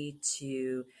flexibility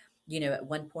to, at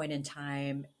one point in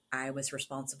time, I was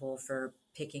responsible for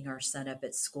picking our son up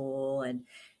at school, and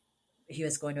he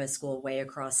was going to a school way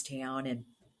across town,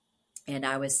 and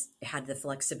I had the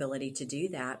flexibility to do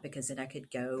that, because then I could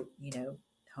go,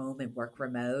 home and work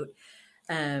remote.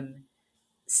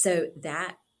 So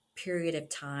that period of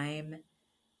time,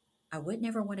 I would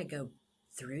never want to go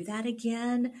through that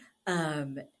again.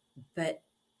 But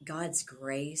God's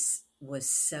grace was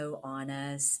so on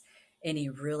us, and He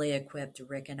really equipped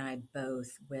Rick and I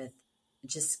both with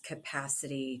just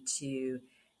capacity to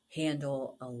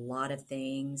handle a lot of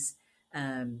things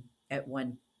at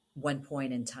one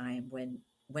point in time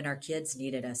when our kids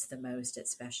needed us the most,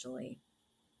 especially.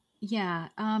 Yeah.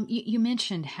 You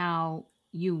mentioned how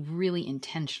you really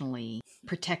intentionally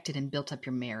protected and built up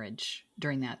your marriage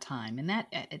during that time. And that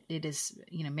it is,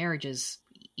 marriages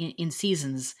in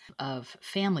seasons of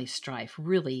family strife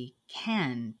really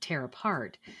can tear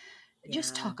apart.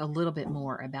 Just Yeah. talk a little bit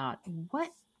more about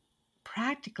what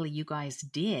practically you guys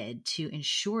did to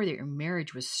ensure that your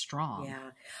marriage was strong.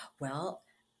 Yeah. Well,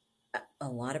 a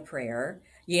lot of prayer,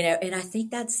 and I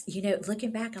think that's,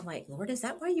 looking back, I'm like, Lord, is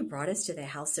that why you brought us to the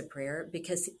house of prayer?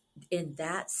 Because in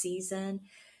that season,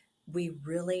 we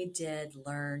really did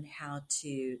learn how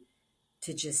to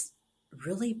just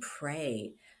really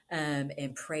pray,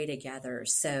 and pray together.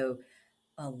 So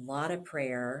a lot of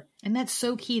prayer. And that's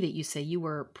so key that you say you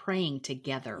were praying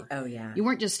together. Oh yeah. You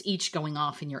weren't just each going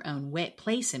off in your own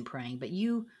place and praying, but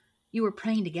you were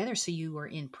praying together. So you were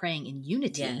praying in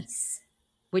unity, Yes.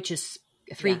 which is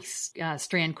a Yeah.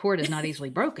 strand cord is not easily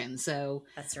broken. So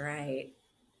That's right.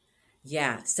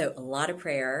 Yeah. So a lot of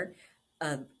prayer,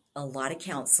 a lot of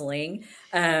counseling.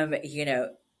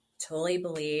 Totally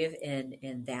believe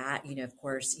in that. Of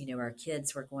course, our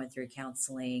kids were going through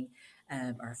counseling.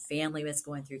 Our family was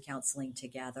going through counseling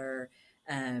together.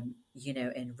 And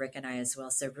Rick and I as well.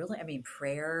 So really, I mean,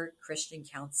 prayer, Christian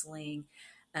counseling,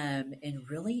 and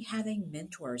really having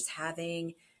mentors,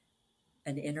 having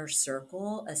an inner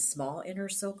circle, a small inner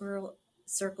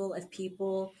circle of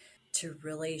people to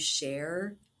really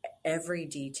share every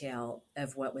detail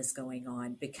of what was going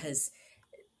on, because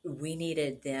we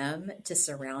needed them to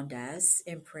surround us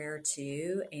in prayer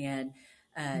too, and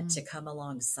to come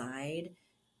alongside.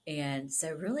 And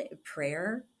so really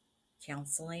prayer,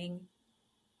 counseling,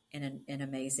 and an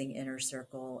amazing inner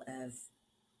circle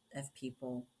of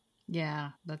people.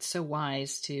 yeah, that's so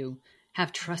wise to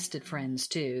have trusted friends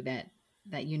too that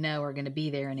are going to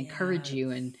be there and encourage Yeah.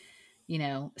 you,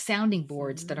 and sounding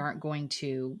boards that Mhm. aren't going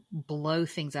to blow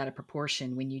things out of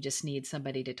proportion when you just need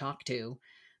somebody to talk to,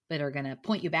 but are going to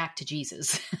point you back to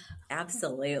Jesus.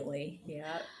 Absolutely.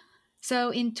 Yeah.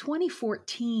 So in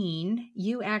 2014,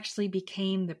 you actually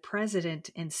became the president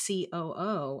and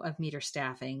COO of Meter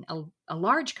Staffing, a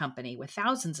large company with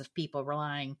thousands of people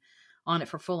relying on it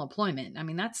for full employment. I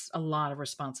mean, that's a lot of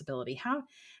responsibility. How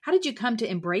did you come to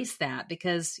embrace that?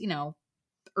 Because,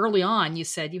 early on you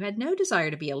said you had no desire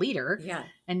to be a leader, Yeah.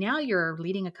 and now you're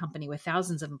leading a company with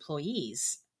thousands of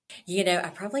employees.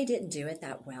 I probably didn't do it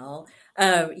that well.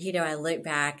 I look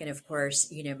back, and of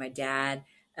course, my dad,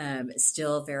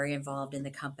 still very involved in the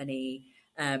company,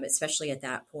 especially at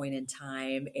that point in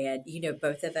time. And,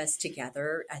 both of us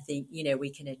together, I think, we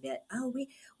can admit, oh,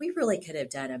 we really could have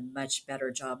done a much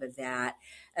better job of that,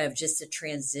 of just a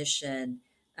transition.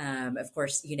 Of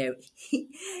course,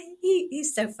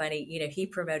 he's so funny. He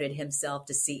promoted himself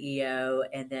to CEO,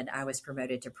 and then I was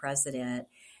promoted to president.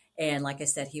 And like I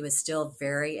said, he was still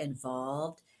very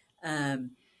involved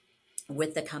um,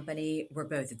 with the company. We're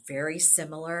both very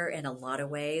similar in a lot of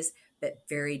ways, but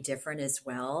very different as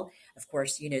well. Of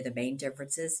course, the main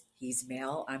differences, he's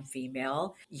male, I'm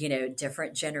female,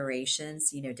 different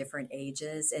generations, different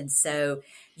ages. And so,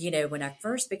 when I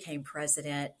first became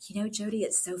president, Jody,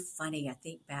 it's so funny. I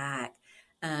think back.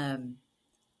 Um,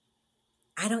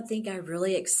 I don't think I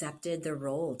really accepted the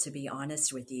role, to be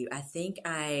honest with you. I think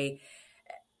I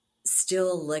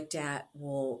still looked at,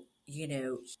 well,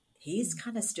 he's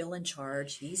kind of still in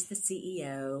charge. He's the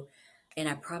CEO. And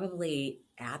I probably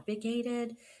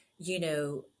abdicated, you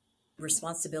know,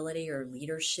 responsibility or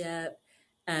leadership,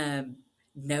 um,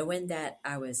 knowing that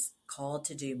I was called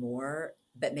to do more,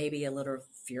 but maybe a little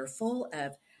fearful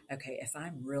of, okay, if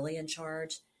I'm really in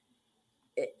charge,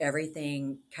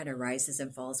 everything kind of rises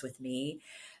and falls with me.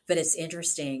 But it's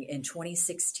interesting. In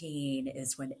 2016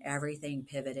 is when everything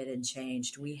pivoted and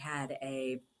changed. We had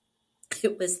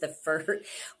it was the first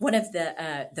one of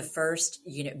the first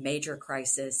major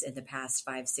crisis in the past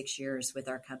 5-6 years with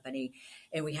our company,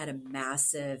 and we had a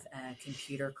massive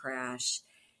computer crash.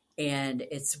 And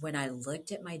it's when I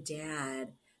looked at my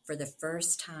dad for the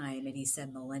first time, and he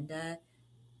said, "Melinda,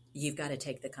 you've got to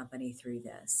take the company through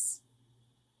this."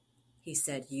 He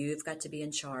said, "You've got to be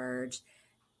in charge."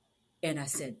 And I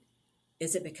said,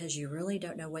 "Is it because you really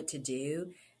don't know what to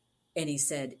do?" And he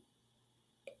said,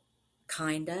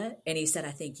 "Kinda." And he said,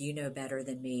 "I think you know better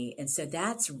than me." And so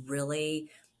that's really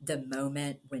the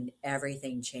moment when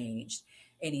everything changed.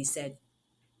 And he said,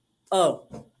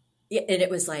 oh, yeah. And it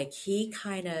was like,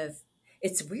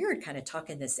 it's weird kind of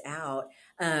talking this out,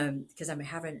 because I'm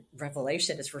having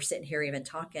revelation as we're sitting here even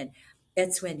talking.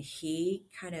 It's when he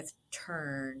kind of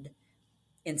turned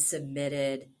and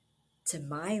submitted to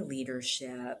my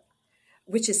leadership,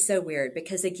 which is so weird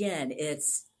because again,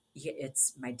 it's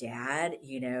my dad,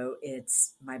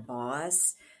 it's my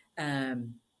boss.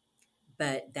 Um,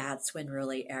 but that's when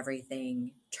really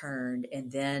everything turned.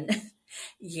 And then,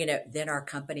 then our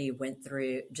company went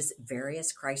through just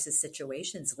various crisis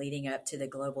situations leading up to the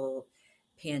global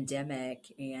pandemic.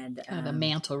 And Kind of a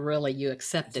mantle, really, you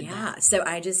accepted yeah, that. so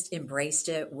I just embraced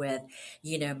it with,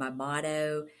 my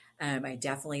motto. I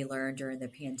definitely learned during the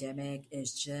pandemic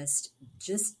is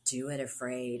just do it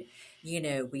afraid.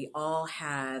 We all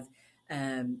have,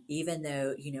 even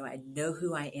though, I know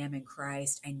who I am in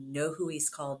Christ, I know who He's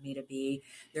called me to be.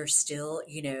 There's still,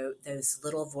 those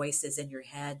little voices in your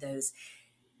head, those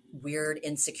weird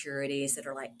insecurities that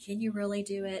are like, can you really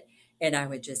do it? And I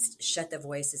would just shut the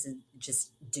voices and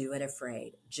just do it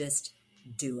afraid. Just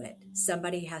do it.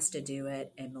 Somebody has to do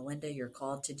it. And Melinda, you're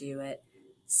called to do it.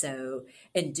 So,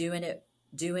 and doing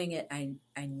it,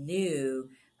 I knew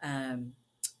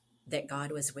that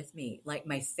God was with me. Like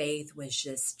my faith was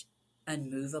just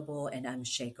unmovable and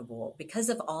unshakable because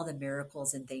of all the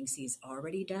miracles and things He's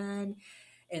already done.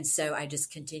 And so I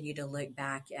just continue to look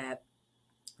back at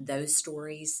those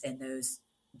stories and those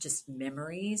just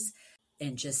memories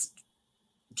and just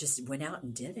went out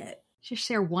and did it. Just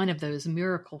share one of those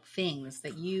miracle things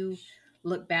that you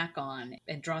look back on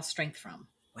and draw strength from.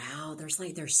 Wow,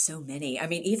 there's so many. I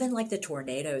mean, even like the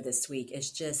tornado this week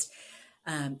is just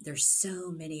there's so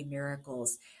many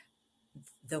miracles.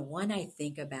 The one I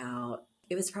think about,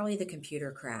 it was probably the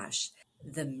computer crash.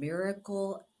 The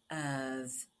miracle of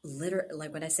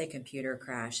like when I say computer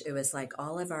crash, it was like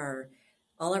all of our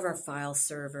file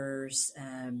servers.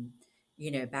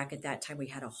 Back at that time, we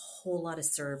had a whole lot of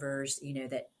servers,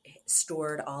 that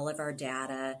stored all of our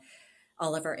data,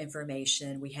 all of our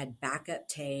information. We had backup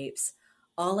tapes.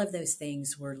 All of those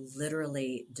things were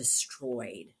literally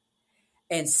destroyed.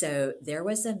 And so there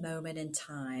was a moment in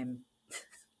time,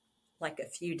 like a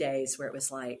few days, where it was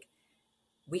like,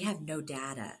 we have no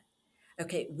data.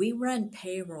 Okay, we run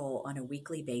payroll on a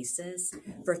weekly basis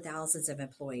for thousands of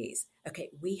employees. Okay,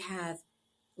 we have,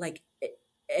 like,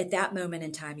 at that moment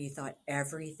in time, you thought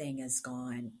everything is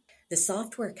gone. The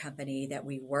software company that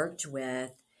we worked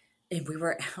with, and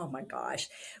oh my gosh,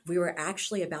 we were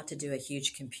actually about to do a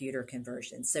huge computer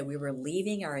conversion. So we were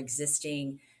leaving our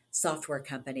existing software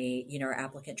company, our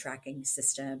applicant tracking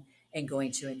system, and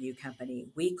going to a new company.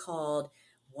 We called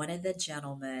one of the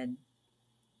gentlemen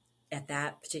at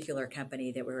that particular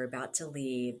company that we were about to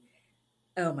leave.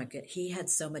 Oh my God, he had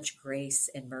so much grace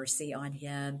and mercy on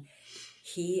him.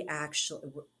 He actually,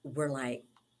 we're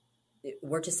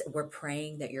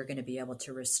praying that you're going to be able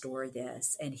to restore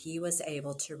this. And he was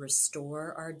able to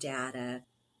restore our data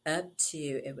up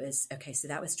to, so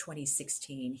that was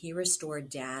 2016. He restored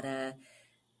data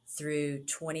through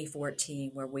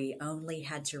 2014, where we only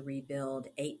had to rebuild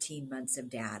 18 months of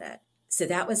data. So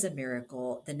that was a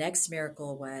miracle. The next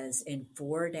miracle was in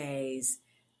 4 days,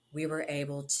 we were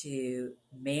able to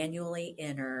manually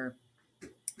enter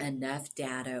enough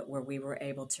data where we were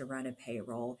able to run a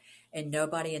payroll, and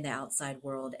nobody in the outside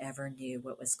world ever knew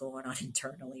what was going on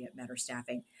internally at Metter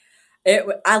Staffing.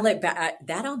 I look back,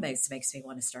 that almost makes me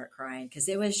want to start crying, because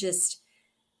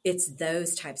it's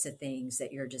those types of things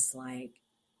that you're just like,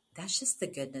 that's just the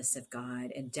goodness of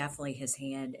God, and definitely His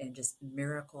hand, and just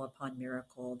miracle upon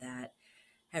miracle that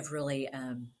have really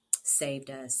saved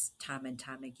us time and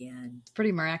time again. It's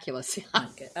pretty miraculous.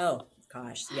 Oh,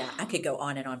 gosh. Yeah, I could go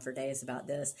on and on for days about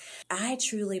this. I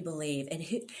truly believe, and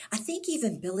I think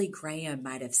even Billy Graham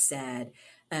might have said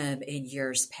in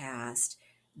years past,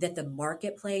 that the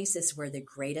marketplace is where the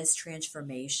greatest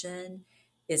transformation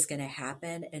is going to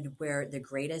happen, and where the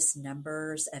greatest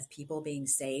numbers of people being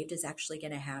saved is actually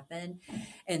going to happen.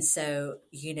 And so,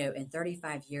 in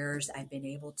 35 years, I've been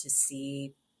able to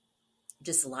see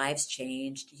just lives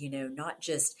changed, not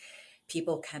just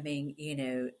people coming,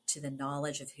 to the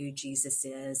knowledge of who Jesus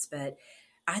is, but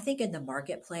I think in the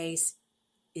marketplace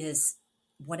is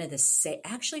one of the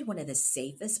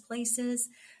safest places,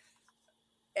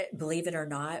 believe it or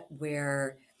not,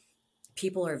 where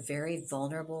people are very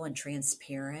vulnerable and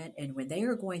transparent. And when they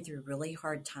are going through really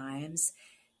hard times,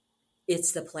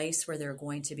 it's the place where they're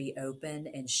going to be open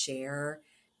and share.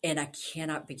 And I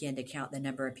cannot begin to count the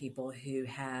number of people who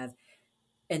have,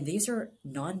 and these are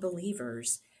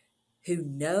non-believers, who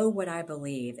know what I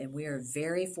believe, and we are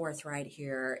very forthright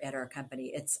here at our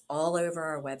company. It's all over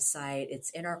our website.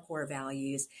 It's in our core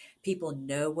values. People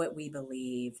know what we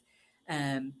believe.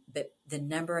 But the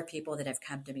number of people that have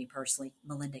come to me personally,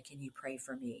 Melinda, can you pray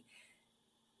for me?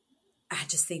 I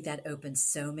just think that opens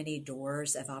so many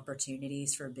doors of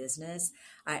opportunities for business.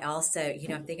 I also,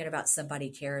 I'm thinking about Somebody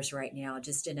Cares right now,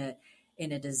 just in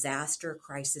a disaster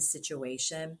crisis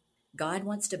situation. God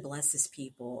wants to bless his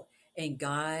people, and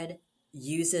God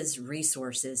uses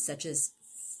resources such as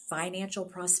financial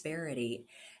prosperity.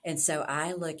 And so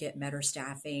I look at Metter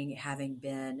Staffing having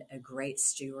been a great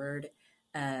steward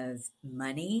of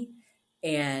money.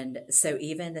 And so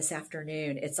even this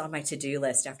afternoon, it's on my to-do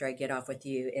list after I get off with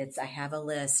you. I have a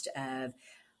list of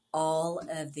all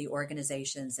of the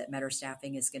organizations that Metter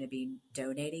Staffing is going to be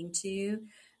donating to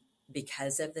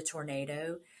because of the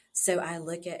tornado. So I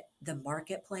look at the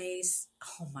marketplace.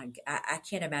 Oh my God, I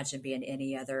can't imagine being in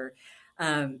any other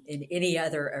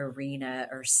arena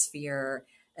or sphere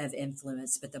of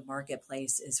influence, but the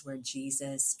marketplace is where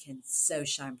Jesus can so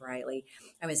shine brightly.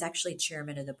 I was actually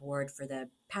chairman of the board for the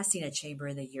Pasadena Chamber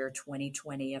of the Year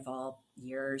 2020 of all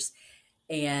years.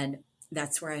 And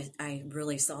that's where I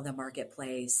really saw the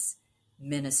marketplace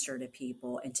minister to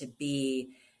people, and to be,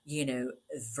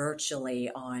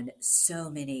 virtually on so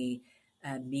many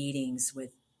meetings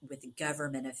with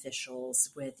government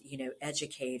officials, with,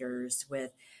 educators,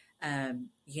 with,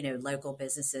 local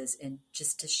businesses, and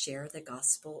just to share the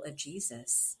gospel of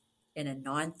Jesus in a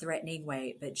non-threatening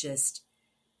way, but just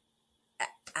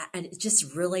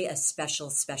really a special,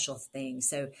 special thing.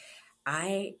 So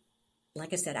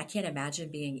like I said, I can't imagine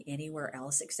being anywhere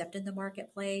else except in the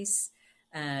marketplace.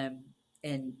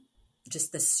 And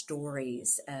just the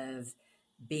stories of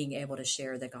being able to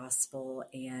share the gospel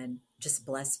and just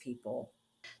bless people.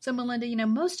 So, Melinda,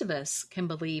 most of us can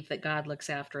believe that God looks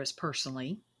after us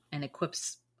personally and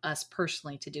equips us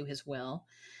personally to do his will.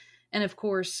 And of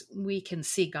course, we can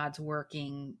see God's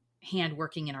hand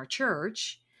working in our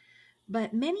church.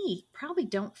 But many probably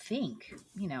don't think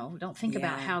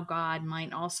about Yeah. how God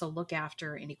might also look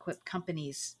after and equip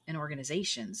companies and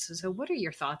organizations. So what are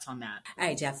your thoughts on that?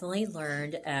 I definitely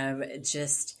learned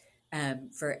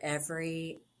for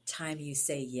every time you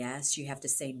say yes, you have to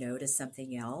say no to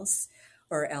something else,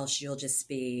 or else you'll just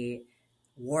be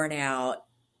worn out.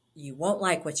 You won't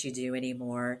like what you do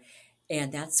anymore.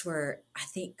 And that's where I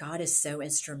think God is so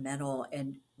instrumental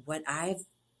in what I've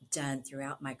done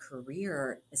throughout my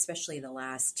career, especially the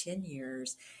last 10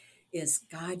 years, is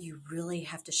God, you really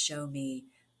have to show me,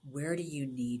 where do you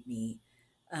need me?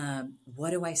 What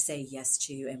do I say yes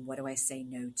to, and what do I say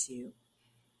no to?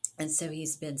 And so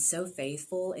he's been so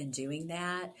faithful in doing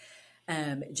that.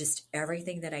 Just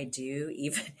everything that I do,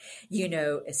 even,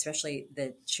 especially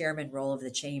the chairman role of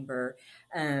the chamber,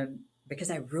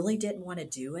 because I really didn't want to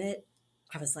do it.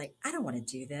 I was like, I don't want to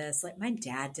do this. Like, my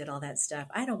dad did all that stuff.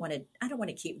 I don't want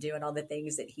to keep doing all the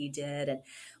things that he did. And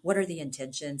what are the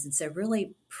intentions? And so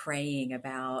really praying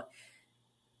about,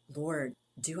 Lord,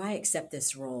 do I accept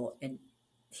this role? And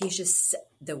he's just,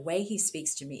 the way he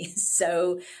speaks to me is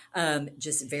so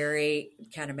just very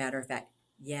kind of matter of fact.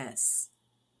 Yes,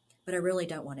 but I really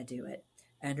don't want to do it.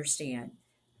 I understand.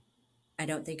 I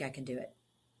don't think I can do it.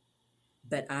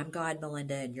 But I'm God,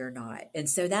 Melinda, and you're not. And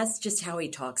so that's just how he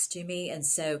talks to me. And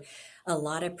so a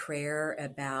lot of prayer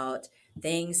about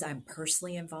things I'm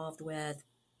personally involved with,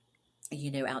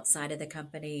 outside of the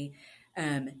company,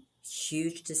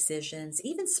 huge decisions,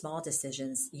 even small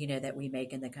decisions, that we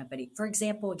make in the company. For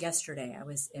example, yesterday I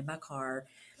was in my car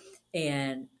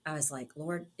and I was like,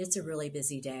 Lord, it's a really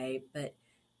busy day, but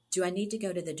do I need to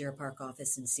go to the Deer Park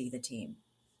office and see the team?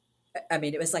 I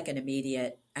mean, it was like an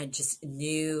immediate, I just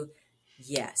knew,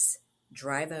 yes,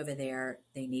 drive over there.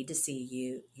 They need to see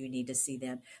you. You need to see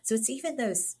them. So it's even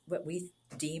those, what we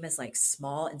deem as like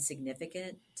small and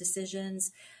significant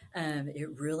decisions. It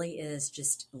really is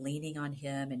just leaning on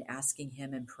him and asking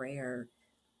him in prayer,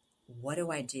 what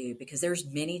do I do? Because there's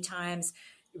many times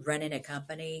running a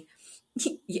company,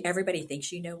 everybody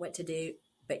thinks you know what to do,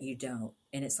 but you don't.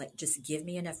 And it's like, just give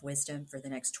me enough wisdom for the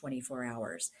next 24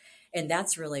 hours. And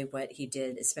that's really what he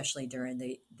did, especially during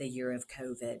the year of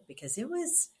COVID, because it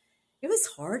was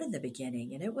hard in the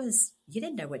beginning, and you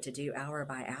didn't know what to do hour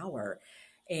by hour.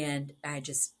 And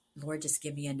Lord, just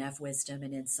give me enough wisdom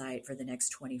and insight for the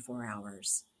next 24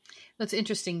 hours. It's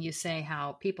interesting you say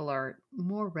how people are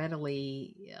more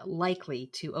readily likely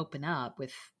to open up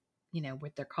with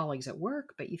their colleagues at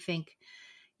work, but you think,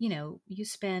 you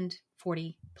spend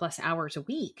 40 plus hours a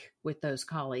week with those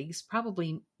colleagues,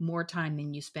 probably more time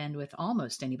than you spend with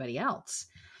almost anybody else.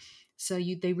 So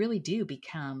they really do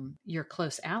become your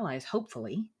close allies,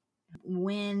 hopefully.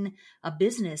 When a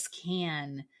business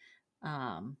can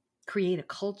create a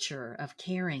culture of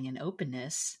caring and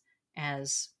openness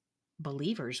as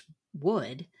believers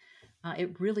would,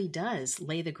 it really does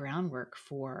lay the groundwork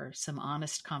for some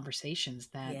honest conversations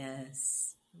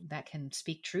Yes, that can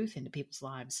speak truth into people's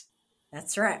lives.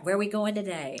 that's right. Where are we going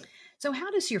today? So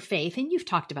how does your faith, and you've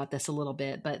talked about this a little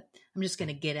bit, but I'm just going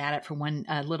to get at it from one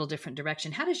little different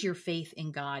direction. How does your faith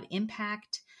in God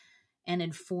impact and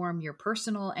inform your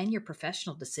personal and your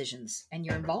professional decisions and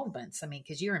your involvements? I mean,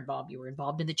 because you were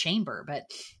involved in the chamber, but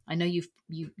I know you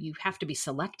have to be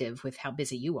selective with how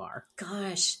busy you are.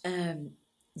 Gosh,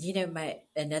 my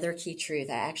another key truth.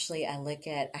 I look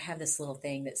at. I have this little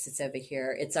thing that sits over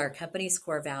here. It's our company's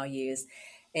core values,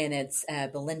 and it's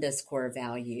Belinda's core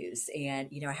values. And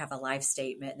I have a life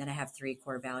statement, and then I have 3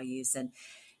 core values. And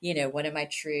one of my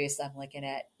truths I'm looking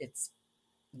at. It's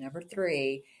number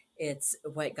 3. It's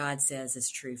what God says is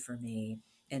true for me,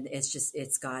 and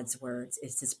it's God's words.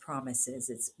 It's His promises.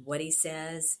 It's what He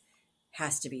says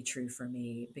has to be true for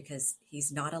me because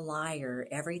He's not a liar.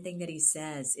 Everything that He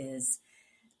says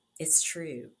it's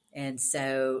true. And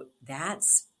so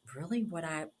that's really what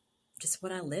I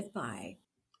live by.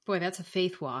 Boy, that's a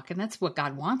faith walk, and that's what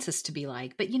God wants us to be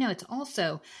like. But it's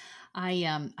also,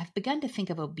 I've begun to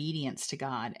think of obedience to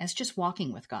God as just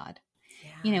walking with God.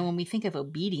 Yeah. When we think of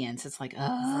obedience, it's like,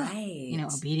 Right.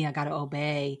 obedient, I got to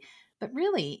obey. But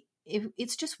really,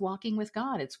 it's just walking with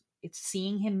God. It's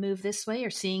seeing Him move this way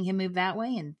or seeing Him move that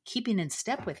way and keeping in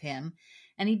step with Him.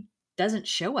 And He doesn't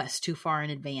show us too far in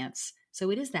advance. So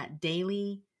it is that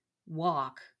daily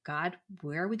walk. God,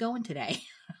 where are we going today?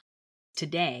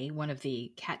 Today, one of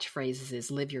the catchphrases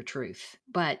is live your truth.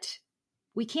 But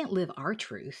we can't live our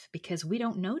truth because we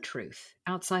don't know truth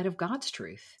outside of God's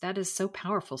truth. That is so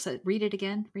powerful. So read it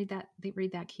again. Read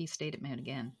that key statement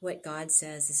again. What God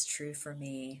says is true for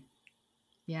me.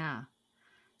 Yeah.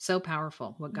 So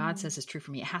powerful. What God says is true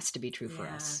for me. It has to be true for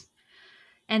us.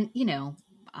 And,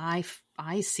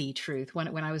 I see truth. When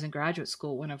I was in graduate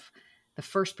school, one of the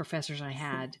first professors I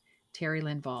had, Terry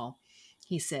Linval,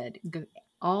 he said,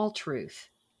 all truth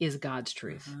is God's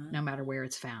truth, no matter where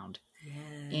it's found.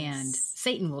 Yes. And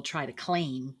Satan will try to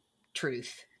claim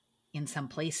truth in some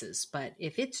places, but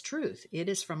if it's truth, it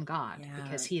is from God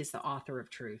because He is the author of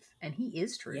truth, and He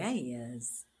is truth. Yeah, He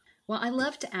is. Well, I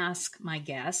love to ask my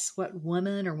guests what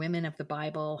women or women of the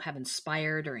Bible have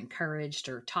inspired or encouraged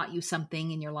or taught you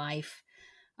something in your life.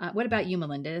 What about you,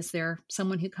 Melinda? Is there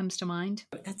someone who comes to mind?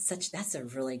 That's a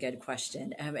really good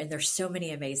question. And there's so many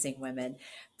amazing women,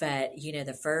 but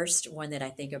the first one that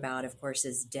I think about, of course,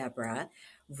 is Deborah,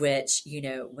 which,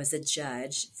 was a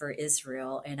judge for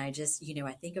Israel. And I just,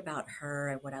 I think about her,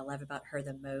 and what I love about her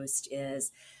the most is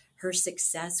her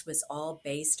success was all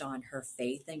based on her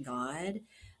faith in God,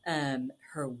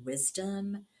 her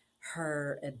wisdom,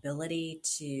 her ability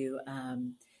to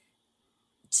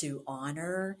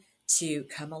honor, to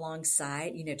come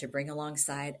alongside, to bring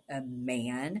alongside a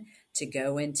man to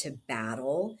go into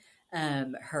battle,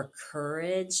 her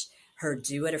courage, her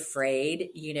do it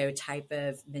afraid, type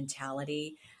of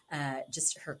mentality,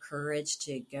 just her courage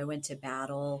to go into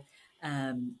battle,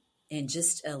 and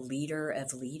just a leader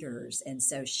of leaders. And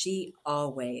so she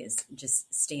always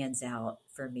just stands out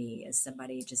for me as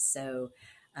somebody just so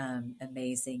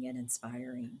amazing and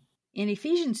inspiring. In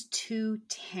Ephesians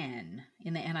 2:10,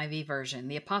 in the NIV version,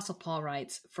 the Apostle Paul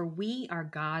writes, "For we are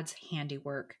God's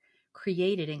handiwork,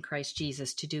 created in Christ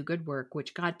Jesus to do good work,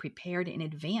 which God prepared in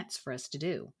advance for us to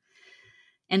do."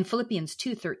 And Philippians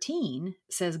 2:13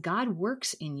 says, "God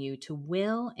works in you to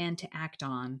will and to act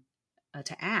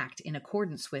in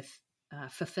accordance with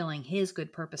fulfilling His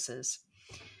good purposes."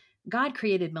 God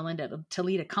created Melinda to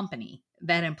lead a company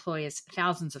that employs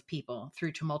thousands of people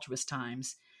through tumultuous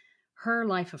times. Her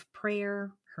life of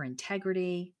prayer, her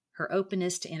integrity, her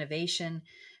openness to innovation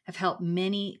have helped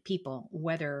many people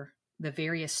weather the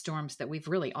various storms that we've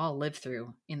really all lived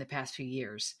through in the past few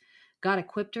years. God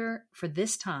equipped her for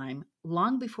this time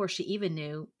long before she even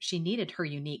knew she needed her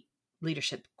unique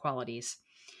leadership qualities.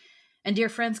 And dear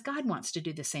friends, God wants to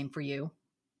do the same for you.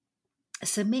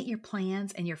 Submit your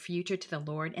plans and your future to the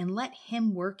Lord and let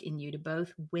Him work in you to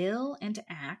both will and to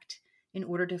act in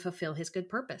order to fulfill His good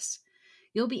purpose.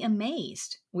 You'll be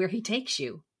amazed where He takes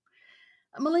you.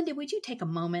 Melinda, would you take a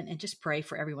moment and just pray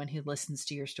for everyone who listens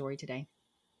to your story today?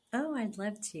 Oh, I'd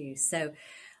love to. So,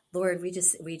 Lord, we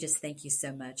just thank you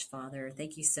so much, Father.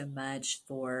 Thank you so much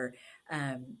for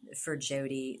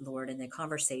Jody, Lord, and the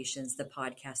conversations, the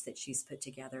podcast that she's put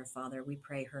together, Father. We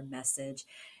pray her message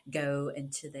go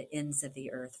into the ends of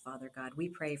the earth, Father God. We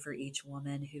pray for each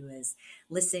woman who is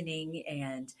listening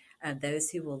and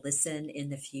those who will listen in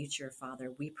the future, Father.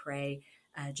 We pray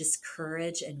just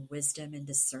courage and wisdom and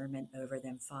discernment over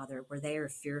them, Father. Where they are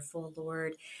fearful,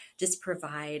 Lord, just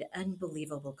provide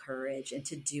unbelievable courage and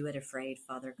to do it afraid,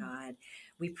 Father God.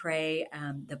 We pray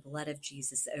the blood of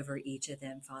Jesus over each of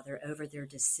them, Father, over their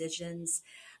decisions,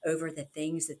 over the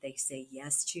things that they say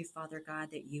yes to, Father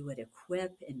God, that you would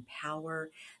equip,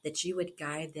 empower, that you would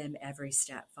guide them every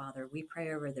step, Father. We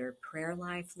pray over their prayer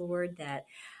life, Lord, that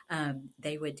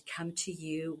they would come to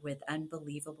you with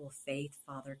unbelievable faith,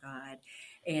 Father God.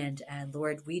 And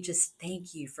Lord, we just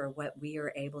thank you for what we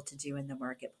are able to do in the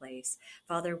marketplace.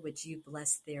 Father, would you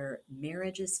bless their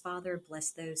marriages, Father?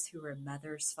 Bless those who are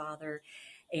mothers, Father.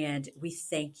 And we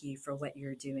thank you for what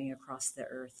you're doing across the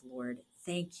earth, Lord.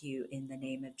 Thank you in the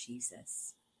name of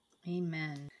Jesus.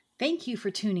 Amen. Thank you for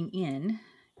tuning in.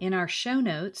 In our show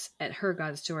notes at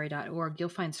hergodstory.org, you'll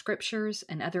find scriptures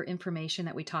and other information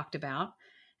that we talked about.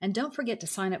 And don't forget to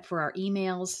sign up for our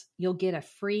emails. You'll get a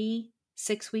free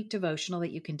 6-week devotional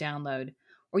that you can download,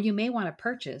 or you may want to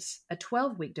purchase a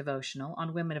 12-week devotional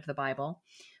on Women of the Bible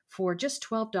for just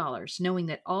 $12, knowing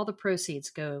that all the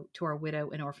proceeds go to our Widow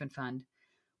and Orphan Fund.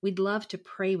 We'd love to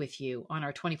pray with you on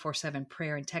our 24/7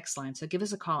 prayer and text line, so give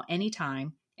us a call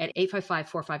anytime at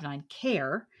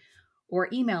 855-459-CARE or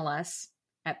email us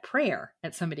at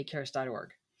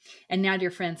prayer@somebodycares.org. And now, dear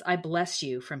friends, I bless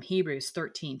you from Hebrews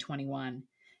 13:21.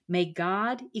 May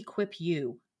God equip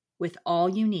you with all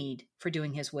you need for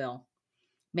doing his will.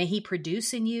 May he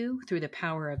produce in you, through the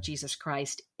power of Jesus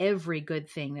Christ, every good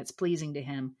thing that's pleasing to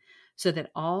him, so that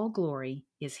all glory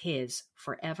is his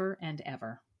forever and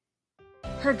ever.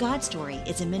 Her God Story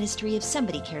is a ministry of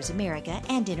Somebody Cares America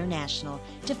and International.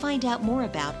 To find out more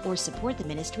about or support the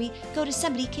ministry, go to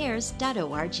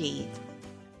somebodycares.org.